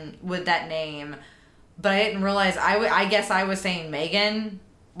someone with that name. But I didn't realize, I guess I was saying Megan.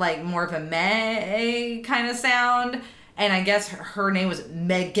 Like, more of a meh kind of sound. And I guess her name was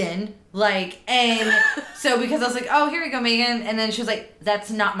Megan. Like, and so because I was like, oh, here you go, Megan. And then she was like, that's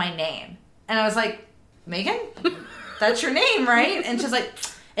not my name. And I was like, Megan? That's your name, right? And she's like,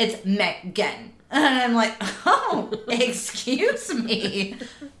 it's Megan. And I'm like, oh, excuse me.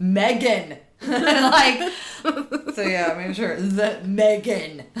 Megan. Like, so yeah, I made sure. The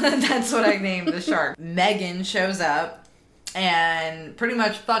Megan. That's what I named the shark. Megan shows up. and pretty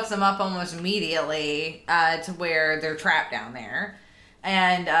much fucks them up almost immediately to where they're trapped down there.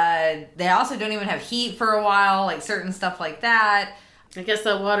 And they also don't even have heat for a while, like certain stuff like that. I guess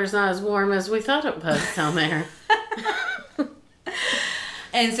that water's not as warm as we thought it was down there.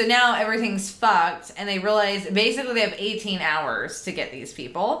 And so now everything's fucked, and they realize basically they have 18 hours to get these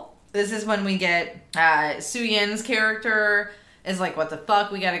people. This is when we get Su-Yin's character is like, what the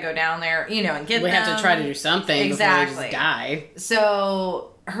fuck, we gotta go down there, and get them. We have to try to do something before we just die.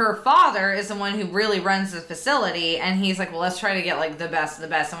 So her father is the one who really runs the facility, and he's like, well, let's try to get like the best of the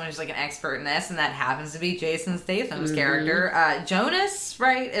best, someone who's like an expert in this, and that happens to be Jason Statham's character. Jonas,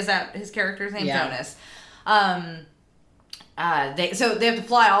 right? Is that his character's name? Yeah. Jonas. They have to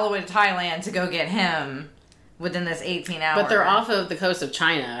fly all the way to Thailand to go get him within this 18 hours. But they're off of the coast of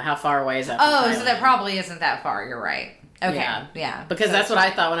China. How far away is that from Thailand? So that probably isn't that far. You're right. Okay. Yeah. Because that's what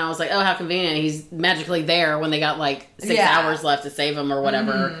I thought when I was like, oh, how convenient. He's magically there when they got like 6 hours left to save him or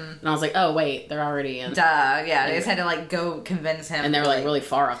whatever. Mm-hmm. And I was like, oh, wait, they're already in. Yeah. They just had to like go convince him. And they were like really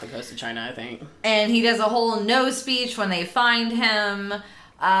far off the coast of China, I think. And he does a whole no speech when they find him.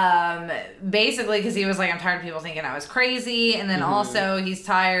 Basically because he was like, I'm tired of people thinking I was crazy, and then also he's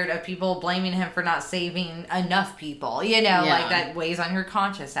tired of people blaming him for not saving enough people, like that weighs on your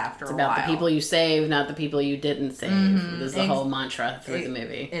conscience after a while. It's about the people you save, not the people you didn't save. This is the whole mantra through the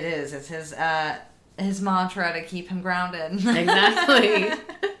movie. It is. It's his mantra to keep him grounded. Exactly.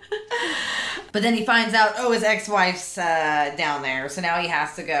 But then he finds out, his ex-wife's down there, so now he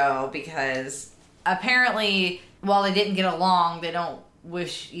has to go because apparently while they didn't get along, they don't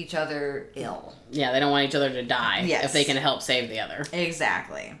wish each other ill. Yeah, they don't want each other to die if they can help save the other.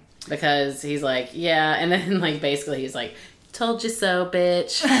 Exactly. Because he's like, yeah, and then like basically he's like, told you so,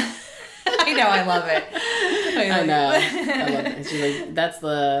 bitch. I know, I love it. I know. I love it. She's like, that's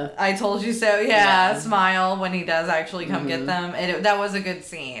the... I told you so, smile when he does actually come get them. That was a good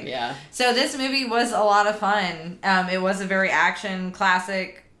scene. Yeah. So this movie was a lot of fun. It was a very action,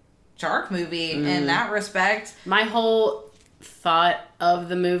 classic shark movie in that respect. My whole thought of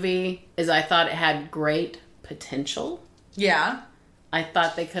the movie is I thought it had great potential. Yeah. I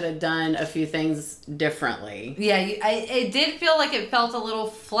thought they could have done a few things differently. Yeah, it did feel like it felt a little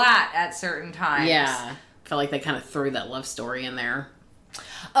flat at certain times. Yeah. I felt like they kind of threw that love story in there.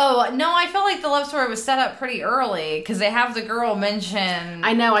 Oh, no, I felt like the love story was set up pretty early, because they have the girl mention...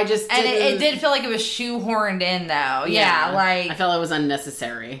 I know, I just didn't... And it did feel like it was shoehorned in, though. Yeah, like... I felt it was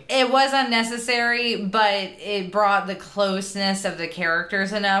unnecessary. It was unnecessary, but it brought the closeness of the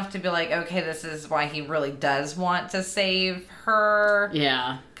characters enough to be like, okay, this is why he really does want to save her.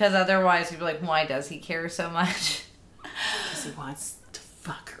 Yeah. Because otherwise, you'd be like, why does he care so much? Because he wants to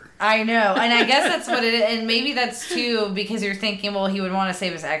fuck her. I know, and I guess that's what it is, and maybe that's too because you're thinking, well, he would want to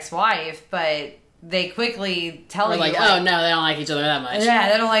save his ex-wife, but they quickly tell you, like, oh no, they don't like each other that much.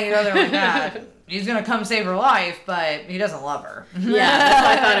 Yeah, they don't like each other like that. He's gonna come save her life, but he doesn't love her. Yeah, that's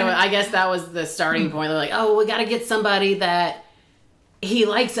what I thought it was. I guess that was the starting point. They're like, oh, we gotta get somebody that he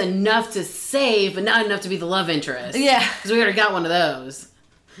likes enough to save, but not enough to be the love interest. Yeah, because we already got one of those.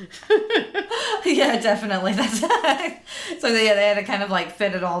 Yeah, definitely. That's so. They had to kind of like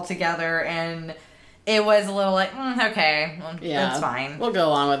fit it all together, and it was a little like, okay, well, that's fine. We'll go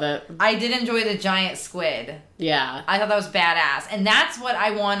along with it. I did enjoy the giant squid. Yeah, I thought that was badass, and that's what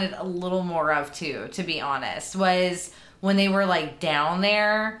I wanted a little more of too. To be honest, was when they were like down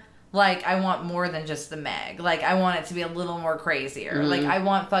there. Like, I want more than just the Meg. Like, I want it to be a little more crazier. Like, I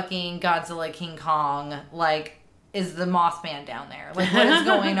want fucking Godzilla, King Kong, like. Is the Mothman down there? Like, what is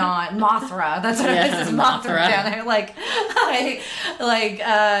going on? Mothra. That's what it is. It's Mothra down there. Like,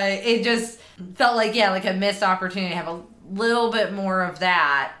 it just felt like, like a missed opportunity to have a little bit more of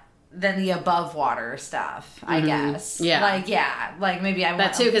that than the above water stuff, I guess. Yeah. Like, maybe I want...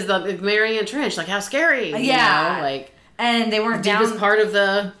 That too, because the Mariana Trench, like, how scary. Yeah. You know? Like... And they weren't down... deepest part of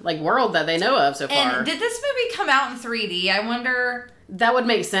the, like, world that they know of so far. And did this movie come out in 3D? I wonder... That would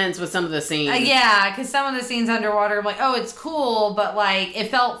make sense with some of the scenes. Yeah, because some of the scenes underwater, I'm like, oh, it's cool, but, like, it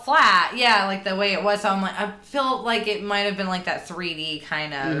felt flat. Yeah, like, the way it was. So I'm like, I feel like it might have been, like, that 3D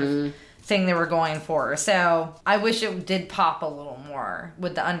kind of thing they were going for. So I wish it did pop a little more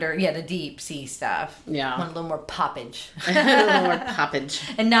with the deep sea stuff. Yeah. I want a little more poppage. A little more poppage.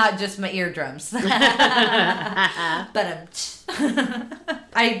 And not just my eardrums. But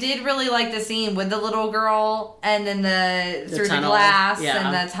I did really like the scene with the little girl and then the through tunnel. The glass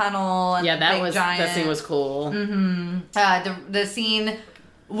and the tunnel and that scene was cool. The scene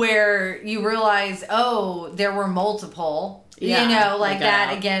where you realize, oh, there were multiple. Yeah,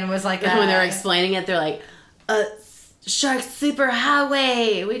 that again was like when they were explaining it, they're like, Shark super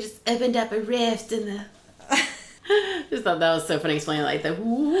highway. We just opened up a rift in the Just thought that was so funny explaining like that.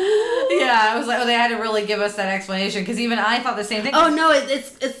 Yeah, I was like, they had to really give us that explanation because even I thought the same thing. Oh no,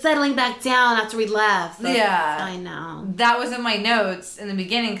 it's settling back down after we left. Yeah, I know. That was in my notes in the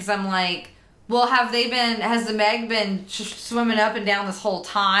beginning because I'm like, well, has the Meg been swimming up and down this whole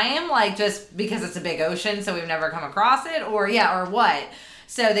time? Like just because it's a big ocean, so we've never come across it, or what?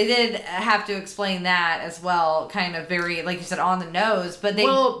 So they did have to explain that as well, kind of very, like you said, on the nose, but they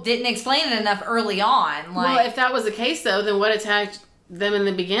didn't explain it enough early on. Like, well, if that was the case, though, then what attacked them in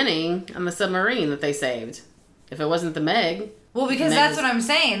the beginning on the submarine that they saved? If it wasn't the Meg. Well, because that's what I'm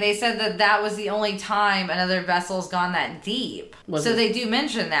saying. They said that was the only time another vessel's gone that deep. They do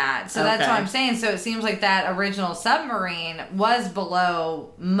mention that. So that's what I'm saying. So it seems like that original submarine must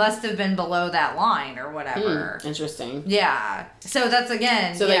have been below that line or whatever. Interesting. Yeah. So that's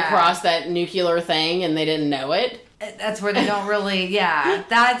again. So they crossed that nuclear thing and they didn't know it? That's where they don't really,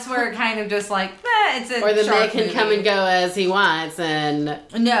 that's where it kind of just like, it's a or the Shark Meg can movie. come and go as he wants and...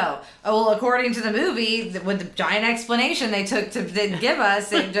 No. Well, according to the movie, with the giant explanation they took to give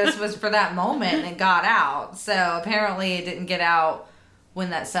us, it just was for that moment and it got out. So apparently it didn't get out when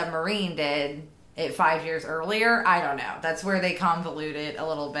that submarine did it 5 years earlier. I don't know. That's where they convoluted a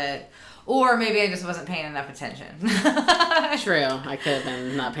little bit. Or maybe I just wasn't paying enough attention. True. I could have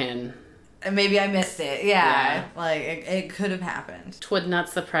been not paying... Maybe I missed it. Yeah. Like, it could have happened. 'Twould not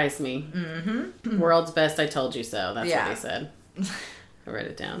surprise me. Mm-hmm. World's best, I told you so. That's what they said. I wrote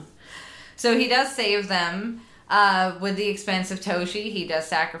it down. So he does save them with the expense of Toshi. He does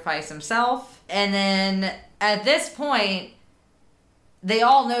sacrifice himself. And then at this point, they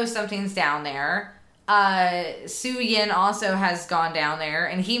all know something's down there. Su Yin also has gone down there,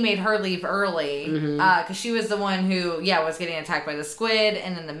 and he made her leave early because she was the one who, was getting attacked by the squid,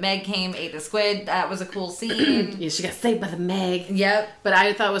 and then the Meg came, ate the squid. That was a cool scene. Yeah, she got saved by the Meg. Yep. But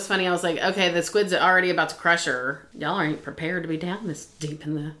I thought it was funny. I was like, okay, the squid's already about to crush her. Y'all aren't prepared to be down this deep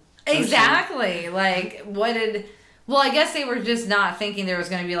in the ocean. Exactly. Like, well, I guess they were just not thinking there was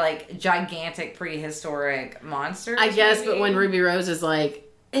going to be, like, gigantic prehistoric monsters. I guess, but when Ruby Rose is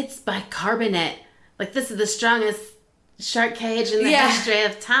like, it's bicarbonate. Like, this is the strongest shark cage in the history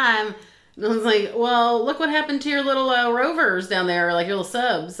of time. And I was like, well, look what happened to your little rovers down there, like your little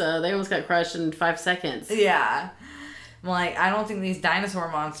subs. They almost got crushed in 5 seconds. Yeah. I'm like, I don't think these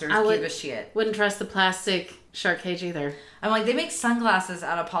dinosaur monsters give a shit. Wouldn't trust the plastic shark cage either. I'm like, they make sunglasses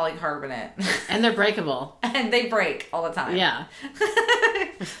out of polycarbonate. And they're breakable. And they break all the time. Yeah.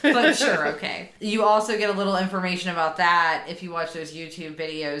 But sure, okay. You also get a little information about that if you watch those YouTube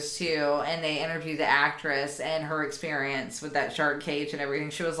videos too, and they interview the actress and her experience with that shark cage and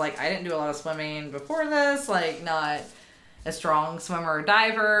everything. She was like, I didn't do a lot of swimming before this, like not a strong swimmer or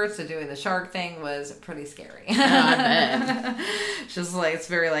diver, so doing the shark thing was pretty scary. Oh, I bet. Just like, it's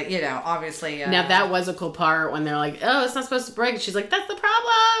very like, obviously. Now that was a cool part when they're like, oh, it's not supposed to break. She's like, that's the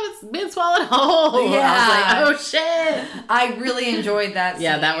problem. It's being swallowed whole. Yeah. I was like, oh shit. I really enjoyed that scene.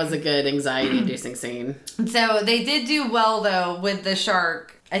 Yeah, that was a good anxiety-inducing scene. So they did do well though with the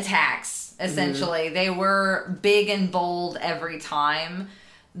shark attacks, essentially. They were big and bold every time.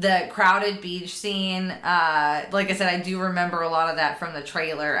 The crowded beach scene, like I said, I do remember a lot of that from the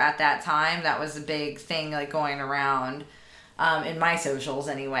trailer at that time. That was a big thing, like, going around in my socials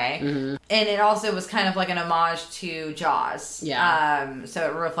anyway. Mm-hmm. And it also was kind of like an homage to Jaws. Yeah. So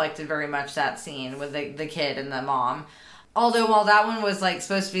it reflected very much that scene with the kid and the mom. Although while that one was, like,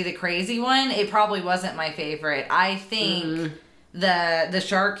 supposed to be the crazy one, it probably wasn't my favorite. I think... The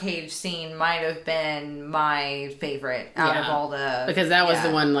shark cage scene might have been my favorite out of all the... Because that was the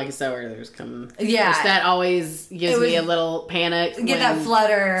one, like I said, where there's Yeah. That always gives me a little panic. Get that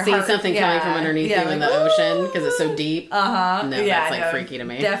flutter. Seeing something coming from underneath you in the ocean because it's so deep. Uh-huh. No, that's like freaky to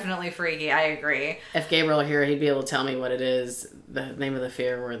me. Definitely freaky. I agree. If Gabriel were here, he'd be able to tell me what it is. The name of the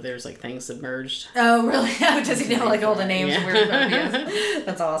fear where there's like things submerged. Oh, really? Does he know like all the names of weird phobias?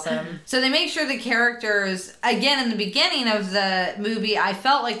 That's awesome. So they make sure the characters, again, in the beginning of the movie, I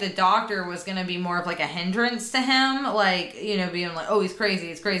felt like the doctor was going to be more of like a hindrance to him. Like, being like, oh, he's crazy,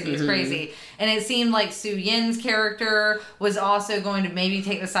 he's crazy, he's crazy. And it seemed like Su Yin's character was also going to maybe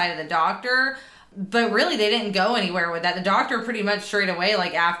take the side of the doctor. But really, they didn't go anywhere with that. The doctor pretty much straight away,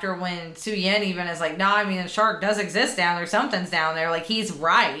 like, after when Su Yin even is like, nah, I mean, the shark does exist down there. Something's down there. Like, he's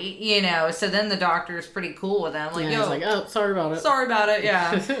right, So then the doctor's pretty cool with him. Like, he's like, oh, sorry about it. Sorry about it,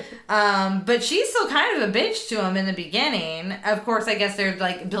 yeah. But she's still kind of a bitch to him in the beginning. Of course, I guess they're,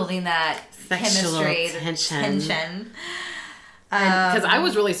 like, building that Sexual chemistry. tension. Because I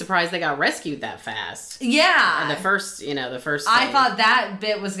was really surprised they got rescued that fast. Yeah. The first I thought that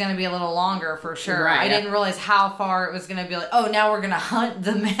bit was going to be a little longer for sure. Right. I didn't realize how far it was going to be like, oh, now we're going to hunt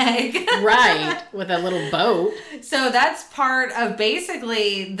the Meg. Right. With a little boat. So that's part of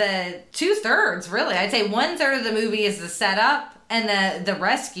basically the 2/3, really. I'd say 1/3 of the movie is the setup and the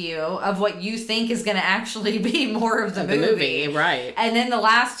rescue of what you think is going to actually be more of the movie. Right. And then the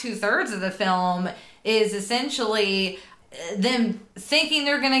last 2/3 of the film is essentially them thinking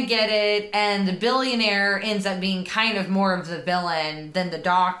they're gonna get it, and the billionaire ends up being kind of more of the villain than the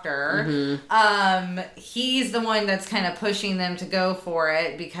doctor. He's the one that's kind of pushing them to go for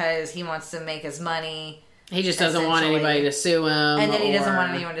it because he wants to make his money. He just doesn't want anybody to sue him, and then he doesn't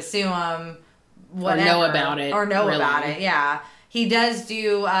want anyone to sue him, whatever, or know about it, about it. Yeah, he does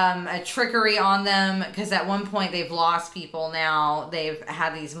do a trickery on them because at one point they've lost people. Now they've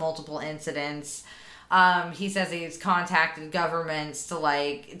had these multiple incidents. He says he's contacted governments to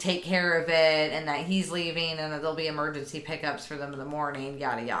like take care of it and that he's leaving and that there'll be emergency pickups for them in the morning,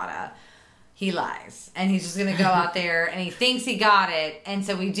 yada yada. He lies. And he's just going to go out there and he thinks he got it. And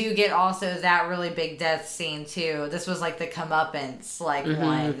so we do get also that really big death scene too. This was like the comeuppance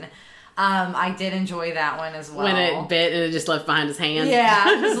one. I did enjoy that one as well. When it bit and it just left behind his hand.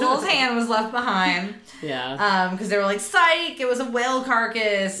 Yeah, his little hand was left behind. Yeah. Because they were like, psych, it was a whale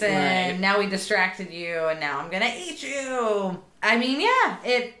carcass, and now we distracted you, and now I'm going to eat you. I mean, yeah,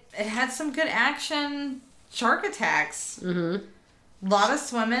 it had some good action shark attacks. A lot of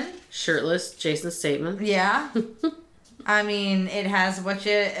swimming. Shirtless Jason Statham. Yeah. I mean, it has what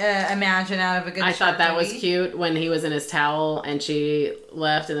you imagine out of a good I shark thought that movie. was cute when he was in his towel and she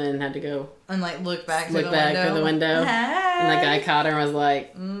left and then had to go and like look back through the window. Hey. And the guy caught her and was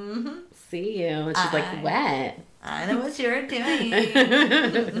like, see you. And she's like, what? I know what you're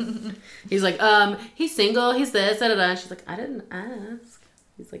doing. He's like, he's single, he's this, da da da. She's like, I didn't ask.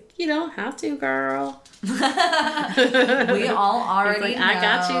 He's like, you don't have to, girl. We all already know. I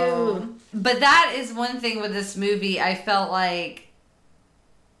got you. But that is one thing with this movie I felt like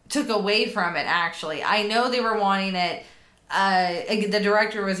took away from it, actually. I know they were wanting it. The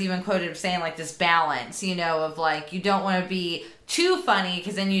director was even quoted saying, like, this balance, of, like, you don't want to be too funny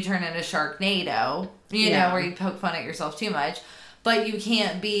because then you turn into Sharknado, know, where you poke fun at yourself too much. But you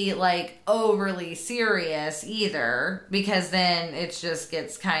can't be, like, overly serious either because then it just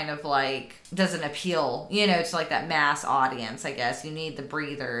gets kind of, like, doesn't appeal, to, like, that mass audience, I guess. You need the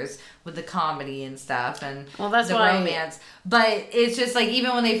breathers with the comedy and stuff and the romance. But it's just, like,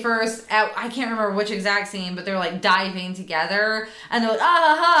 even when they first, I can't remember which exact scene, but they're, like, diving together and they're like,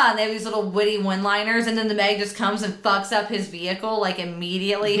 ah, ha, ha, and they have these little witty one-liners and then the Meg just comes and fucks up his vehicle, like,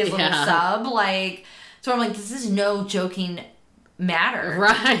 immediately, his little sub. Like, so I'm like, this is no joking matter.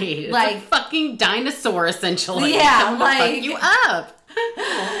 Right. Like, it's a fucking dinosaur, essentially. Yeah, like, fuck you up.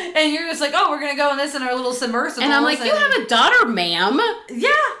 And you're just like, oh, we're going to go in this in our little submersible. And I'm like, you have a daughter, ma'am.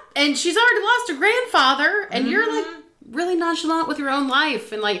 Yeah. And she's already lost her grandfather. And you're, like, really nonchalant with your own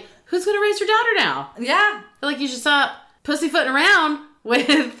life. And, like, who's going to raise your daughter now? Yeah. I feel like you should stop pussyfooting around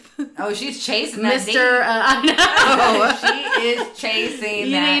with... Oh, she's chasing that Mr. I know. She is chasing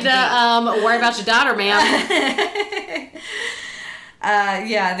you that need to worry about your daughter, ma'am.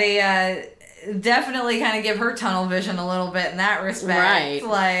 Yeah, they definitely kind of give her tunnel vision a little bit in that respect. Right.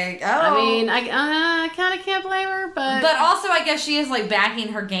 Like, I mean, I kind of can't blame her, but... But also, I guess she is, like,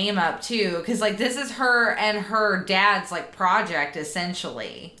 backing her game up, too. Because, like, this is her and her dad's, like, project,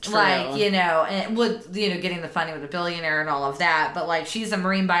 essentially. True. Like, and with, getting the funding with the billionaire and all of that. But, like, she's a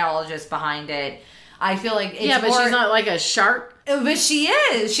marine biologist behind it. I feel like it's but she's not, like, a shark. But she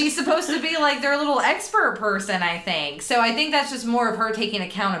is. She's supposed to be, like, their little expert person, I think. So I think that's just more of her taking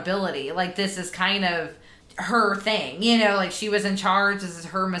accountability. Like, this is kind of her thing. Like, she was in charge. This is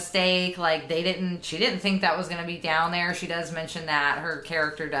her mistake. Like, she didn't think that was going to be down there. She does mention that. Her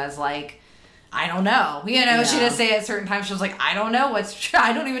character does, like, I don't know. She does say at certain times, she was like, I don't know what's true.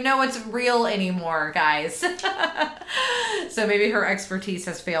 I don't even know what's real anymore, guys. So maybe her expertise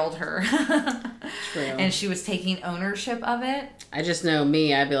has failed her. True. And she was taking ownership of it. I just know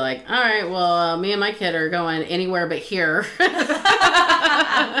me. I'd be like, all right, well, me and my kid are going anywhere but here.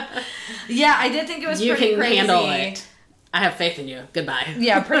 Yeah, I did think it was you pretty crazy. You can handle it. I have faith in you. Goodbye.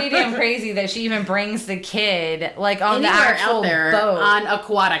 Yeah, pretty damn crazy that she even brings the kid, like, on anywhere the actual out there boat. On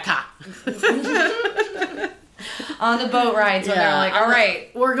Aquatica. On the boat rides when they're like, all right.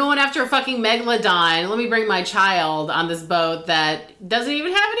 We're going after a fucking megalodon. Let me bring my child on this boat that doesn't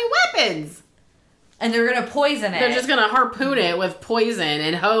even have any weapons. And they're going to poison it. They're just going to harpoon it with poison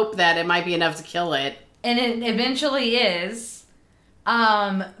and hope that it might be enough to kill it. And it eventually is.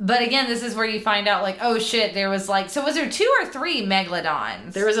 But again, this is where you find out, like, oh shit, there was like, so was there 2 or 3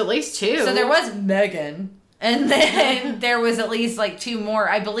 megalodons? There was at least 2. So there was Megan. And then there was at least like 2 more.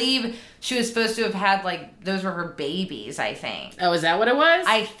 I believe she was supposed to have had like, those were her babies, I think. Oh, is that what it was?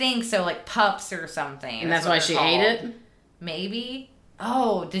 I think so, like pups or something. And that's why she ate it? Maybe.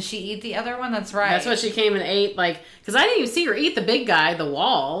 Oh, did she eat the other one? That's right. That's what she came and ate, like, because I didn't even see her eat the big guy, the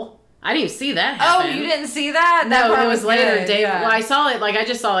wall. I didn't even see that happen. Oh, you didn't see that? No, it was later. Good. Dave, yeah. well, I saw it, like, I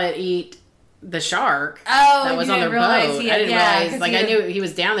just saw it eat the shark that was on their boat. I didn't realize, like, I had... knew he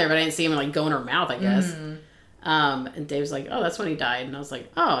was down there, but I didn't see him, like, go in her mouth, I guess. And Dave's like, oh, that's when he died. And I was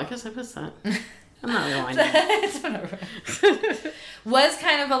like, oh, I guess I missed that. I'm not rewinding. It's whatever. Was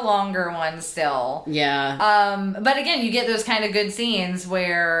kind of a longer one still. Yeah. But again, you get those kind of good scenes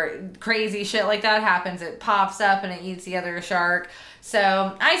where crazy shit like that happens. It pops up and it eats the other shark.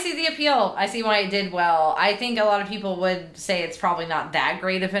 So I see the appeal. I see why it did well. I think a lot of people would say it's probably not that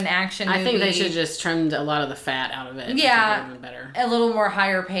great of an action movie. I think they should just trimmed a lot of the fat out of it. Yeah. Been better. A little more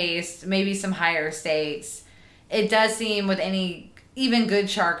higher paced, maybe some higher stakes. It does seem with any, even good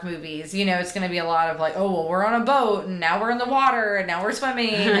shark movies, you know, it's going to be a lot of like, oh, well, we're on a boat and now we're in the water and now we're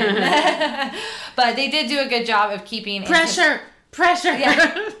swimming. But they did do a good job of keeping... Pressure!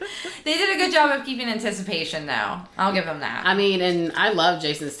 Yeah. They did a good job of keeping anticipation, though. I'll give them that. I mean, and I love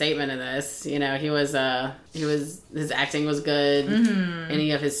Jason's statement in this. You know, his acting was good. Mm-hmm.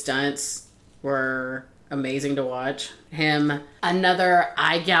 Any of his stunts were amazing to watch. Another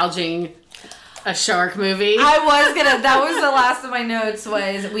eye-gouging a shark movie. That was the last of my notes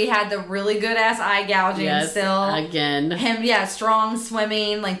was we had the really good ass eye gouging still. Again. Strong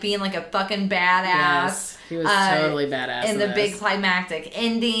swimming, like being like a fucking badass. Yes, he was totally badass. In the big climactic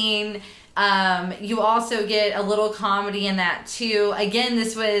ending. You also get a little comedy in that too. Again,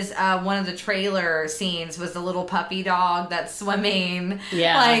 this was one of the trailer scenes was the little puppy dog that's swimming. With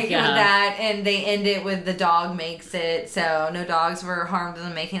that, and they end it with the dog makes it. So no dogs were harmed in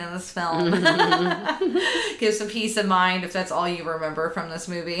the making of this film. Gives some peace of mind if that's all you remember from this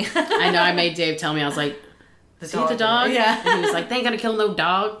movie. I know. I made Dave tell me. I was like, "See the dog?" Yeah. And he was like, "They ain't gonna kill no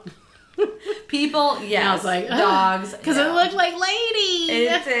dog." People, yes. And I was like, dogs. Because it looked like Lady.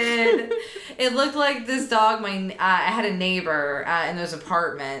 It did. It looked like this dog. I had a neighbor in those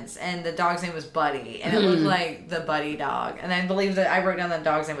apartments, and the dog's name was Buddy, and it looked like the Buddy dog. And I believe that I wrote down the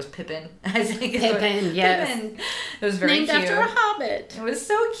dog's name was Pippin. I think Pippin, yes. Pippin. It was very named cute. after a hobbit. It was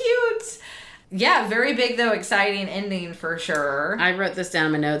so cute. Yeah, very big though, exciting ending for sure. I wrote this down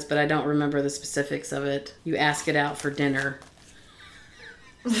in my notes, but I don't remember the specifics of it. You ask it out for dinner.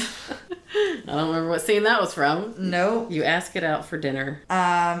 I don't remember what scene that was from. Nope. You ask it out for dinner.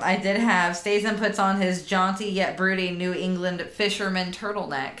 I did have Statham puts on his jaunty yet broody New England fisherman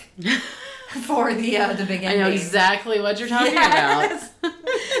turtleneck for the big ending. I know exactly what you're talking about.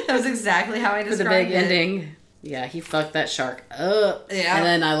 That was exactly how I described it. For the big ending. Yeah, he fucked that shark up. Yeah. And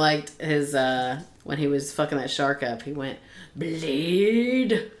then I liked his, when he was fucking that shark up, he went,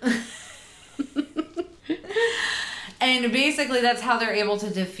 bleed. And basically, that's how they're able to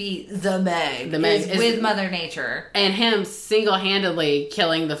defeat the Meg. The Meg is with Mother Nature. And him single-handedly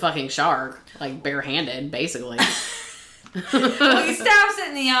killing the fucking shark. Like, barehanded, basically. Well, he stabs it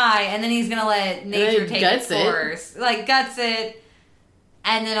in the eye, and then he's going to let nature take its course. Like, guts it.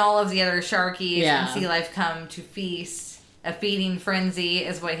 And then all of the other sharkies and sea life come to feast. A feeding frenzy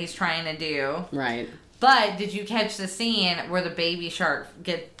is what he's trying to do. Right. But did you catch the scene where the baby shark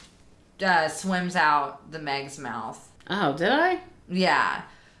swims out the Meg's mouth? Oh, did I? Yeah.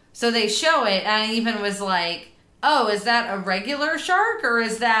 So they show it, and I even was like, oh, is that a regular shark, or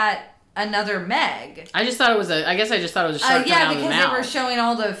is that another Meg? I just thought it was a shark coming out of the mouth. They were showing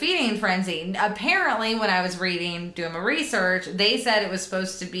all the feeding frenzy. Apparently, when I was doing my research, they said it was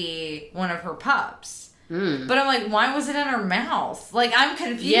supposed to be one of her pups. But I'm like, why was it in her mouth? Like, I'm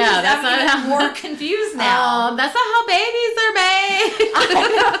confused. Yeah, that's I'm more confused now. Oh, that's not how babies are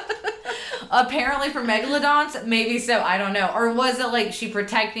made. Apparently for megalodons, maybe so. I don't know. Or was it like she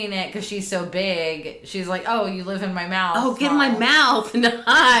protecting it because she's so big? She's like, oh, you live in my mouth. Oh, get in my mouth and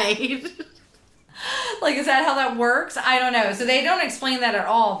hide. Like, is that how that works? I don't know. So they don't explain that at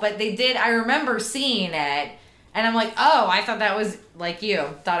all. But they did. I remember seeing it. And I'm like, oh, I thought that was like you.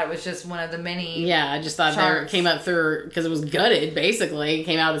 Thought it was just one of the many. Yeah, I just thought it came up through, because it was gutted, basically. It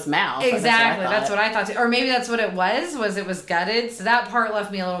came out of his mouth. Exactly. That's what I thought too. Or maybe that's what it was it was gutted. So that part left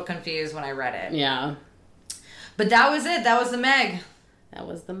me a little confused when I read it. Yeah. But that was it. That was the Meg. That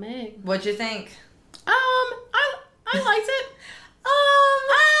was the Meg. What'd you think? I liked it.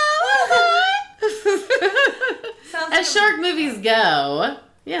 Sounds As shark movies go,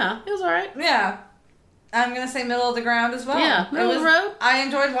 yeah, it was alright. Yeah. I'm going to say middle of the ground as well. Yeah, middle of the road. I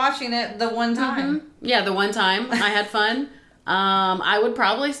enjoyed watching it the one time. Mm-hmm. Yeah, the one time. I had fun. I would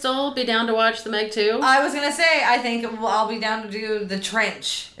probably still be down to watch The Meg 2. I was gonna say, I think I'll be down to do The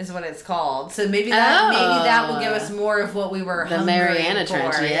Trench, is what it's called. So maybe that will give us more of what we were the Mariana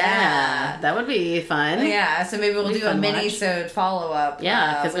Trench. Yeah, that would be fun. Yeah, so maybe we'll do a mini-sode follow-up.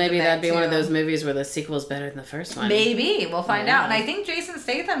 Yeah, because maybe that'd be one of those movies where the sequel is better than the first one. Maybe we'll find out. And I think Jason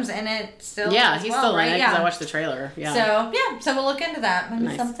Statham's in it still. Yeah, he's still in it because Yeah. I watched the trailer. Yeah. So we'll look into that.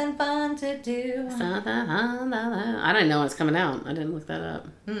 Maybe something fun to do. I didn't know when it's coming out. I didn't look that up.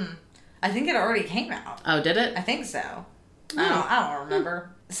 I think it already came out. Oh, did it? I think so. I don't remember.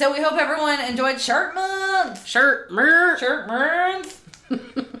 So we hope everyone enjoyed Sherk Munth. Sherk Munth.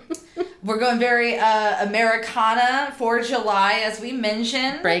 We're going very Americana for July, as we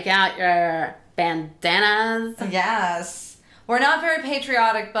mentioned. Break out your bandanas. Yes. We're not very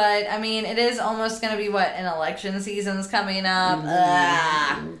patriotic, but, I mean, it is almost going to be, an election season's coming up.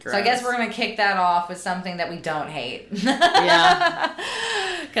 So I guess we're going to kick that off with something that we don't hate. Yeah.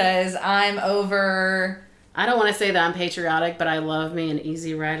 Because I'm over... I don't want to say that I'm patriotic, but I love me an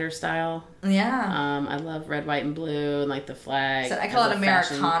Easy Rider style. Yeah. I love red, white, and blue, and, like, the flag. So I call it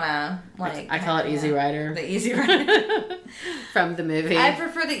Americana. I call it Easy Rider. The Easy Rider. From the movie. I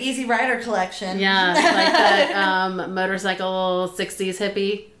prefer the Easy Rider collection. Yeah, like that motorcycle 60s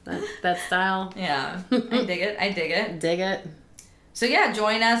hippie, that style. Yeah, I dig it. Dig it. So yeah,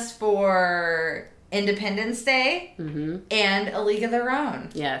 join us for Independence Day and A League of Their Own.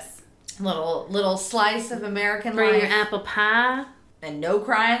 Yes. Little slice of American Bring life. your apple pie. And no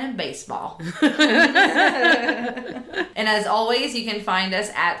crying in baseball. And as always, you can find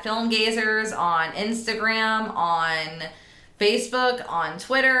us at Film Gazers on Instagram, on Facebook, on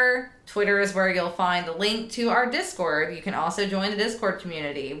Twitter. Twitter is where you'll find the link to our Discord. You can also join the Discord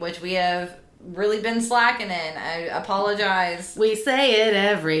community, which we have really been slacking in. I apologize. We say it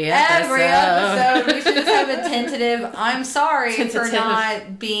every episode. We should just have a tentative, I'm sorry for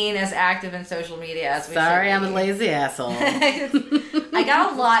not being as active in social media as we should. Sorry, I'm a lazy asshole. I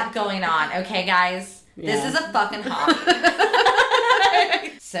got a lot going on, okay, guys? Yeah. This is a fucking hobby.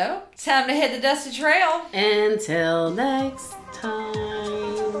 So, time to hit the dusty trail. Until next time.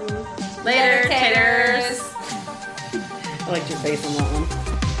 Later, taters. I liked your face on that one.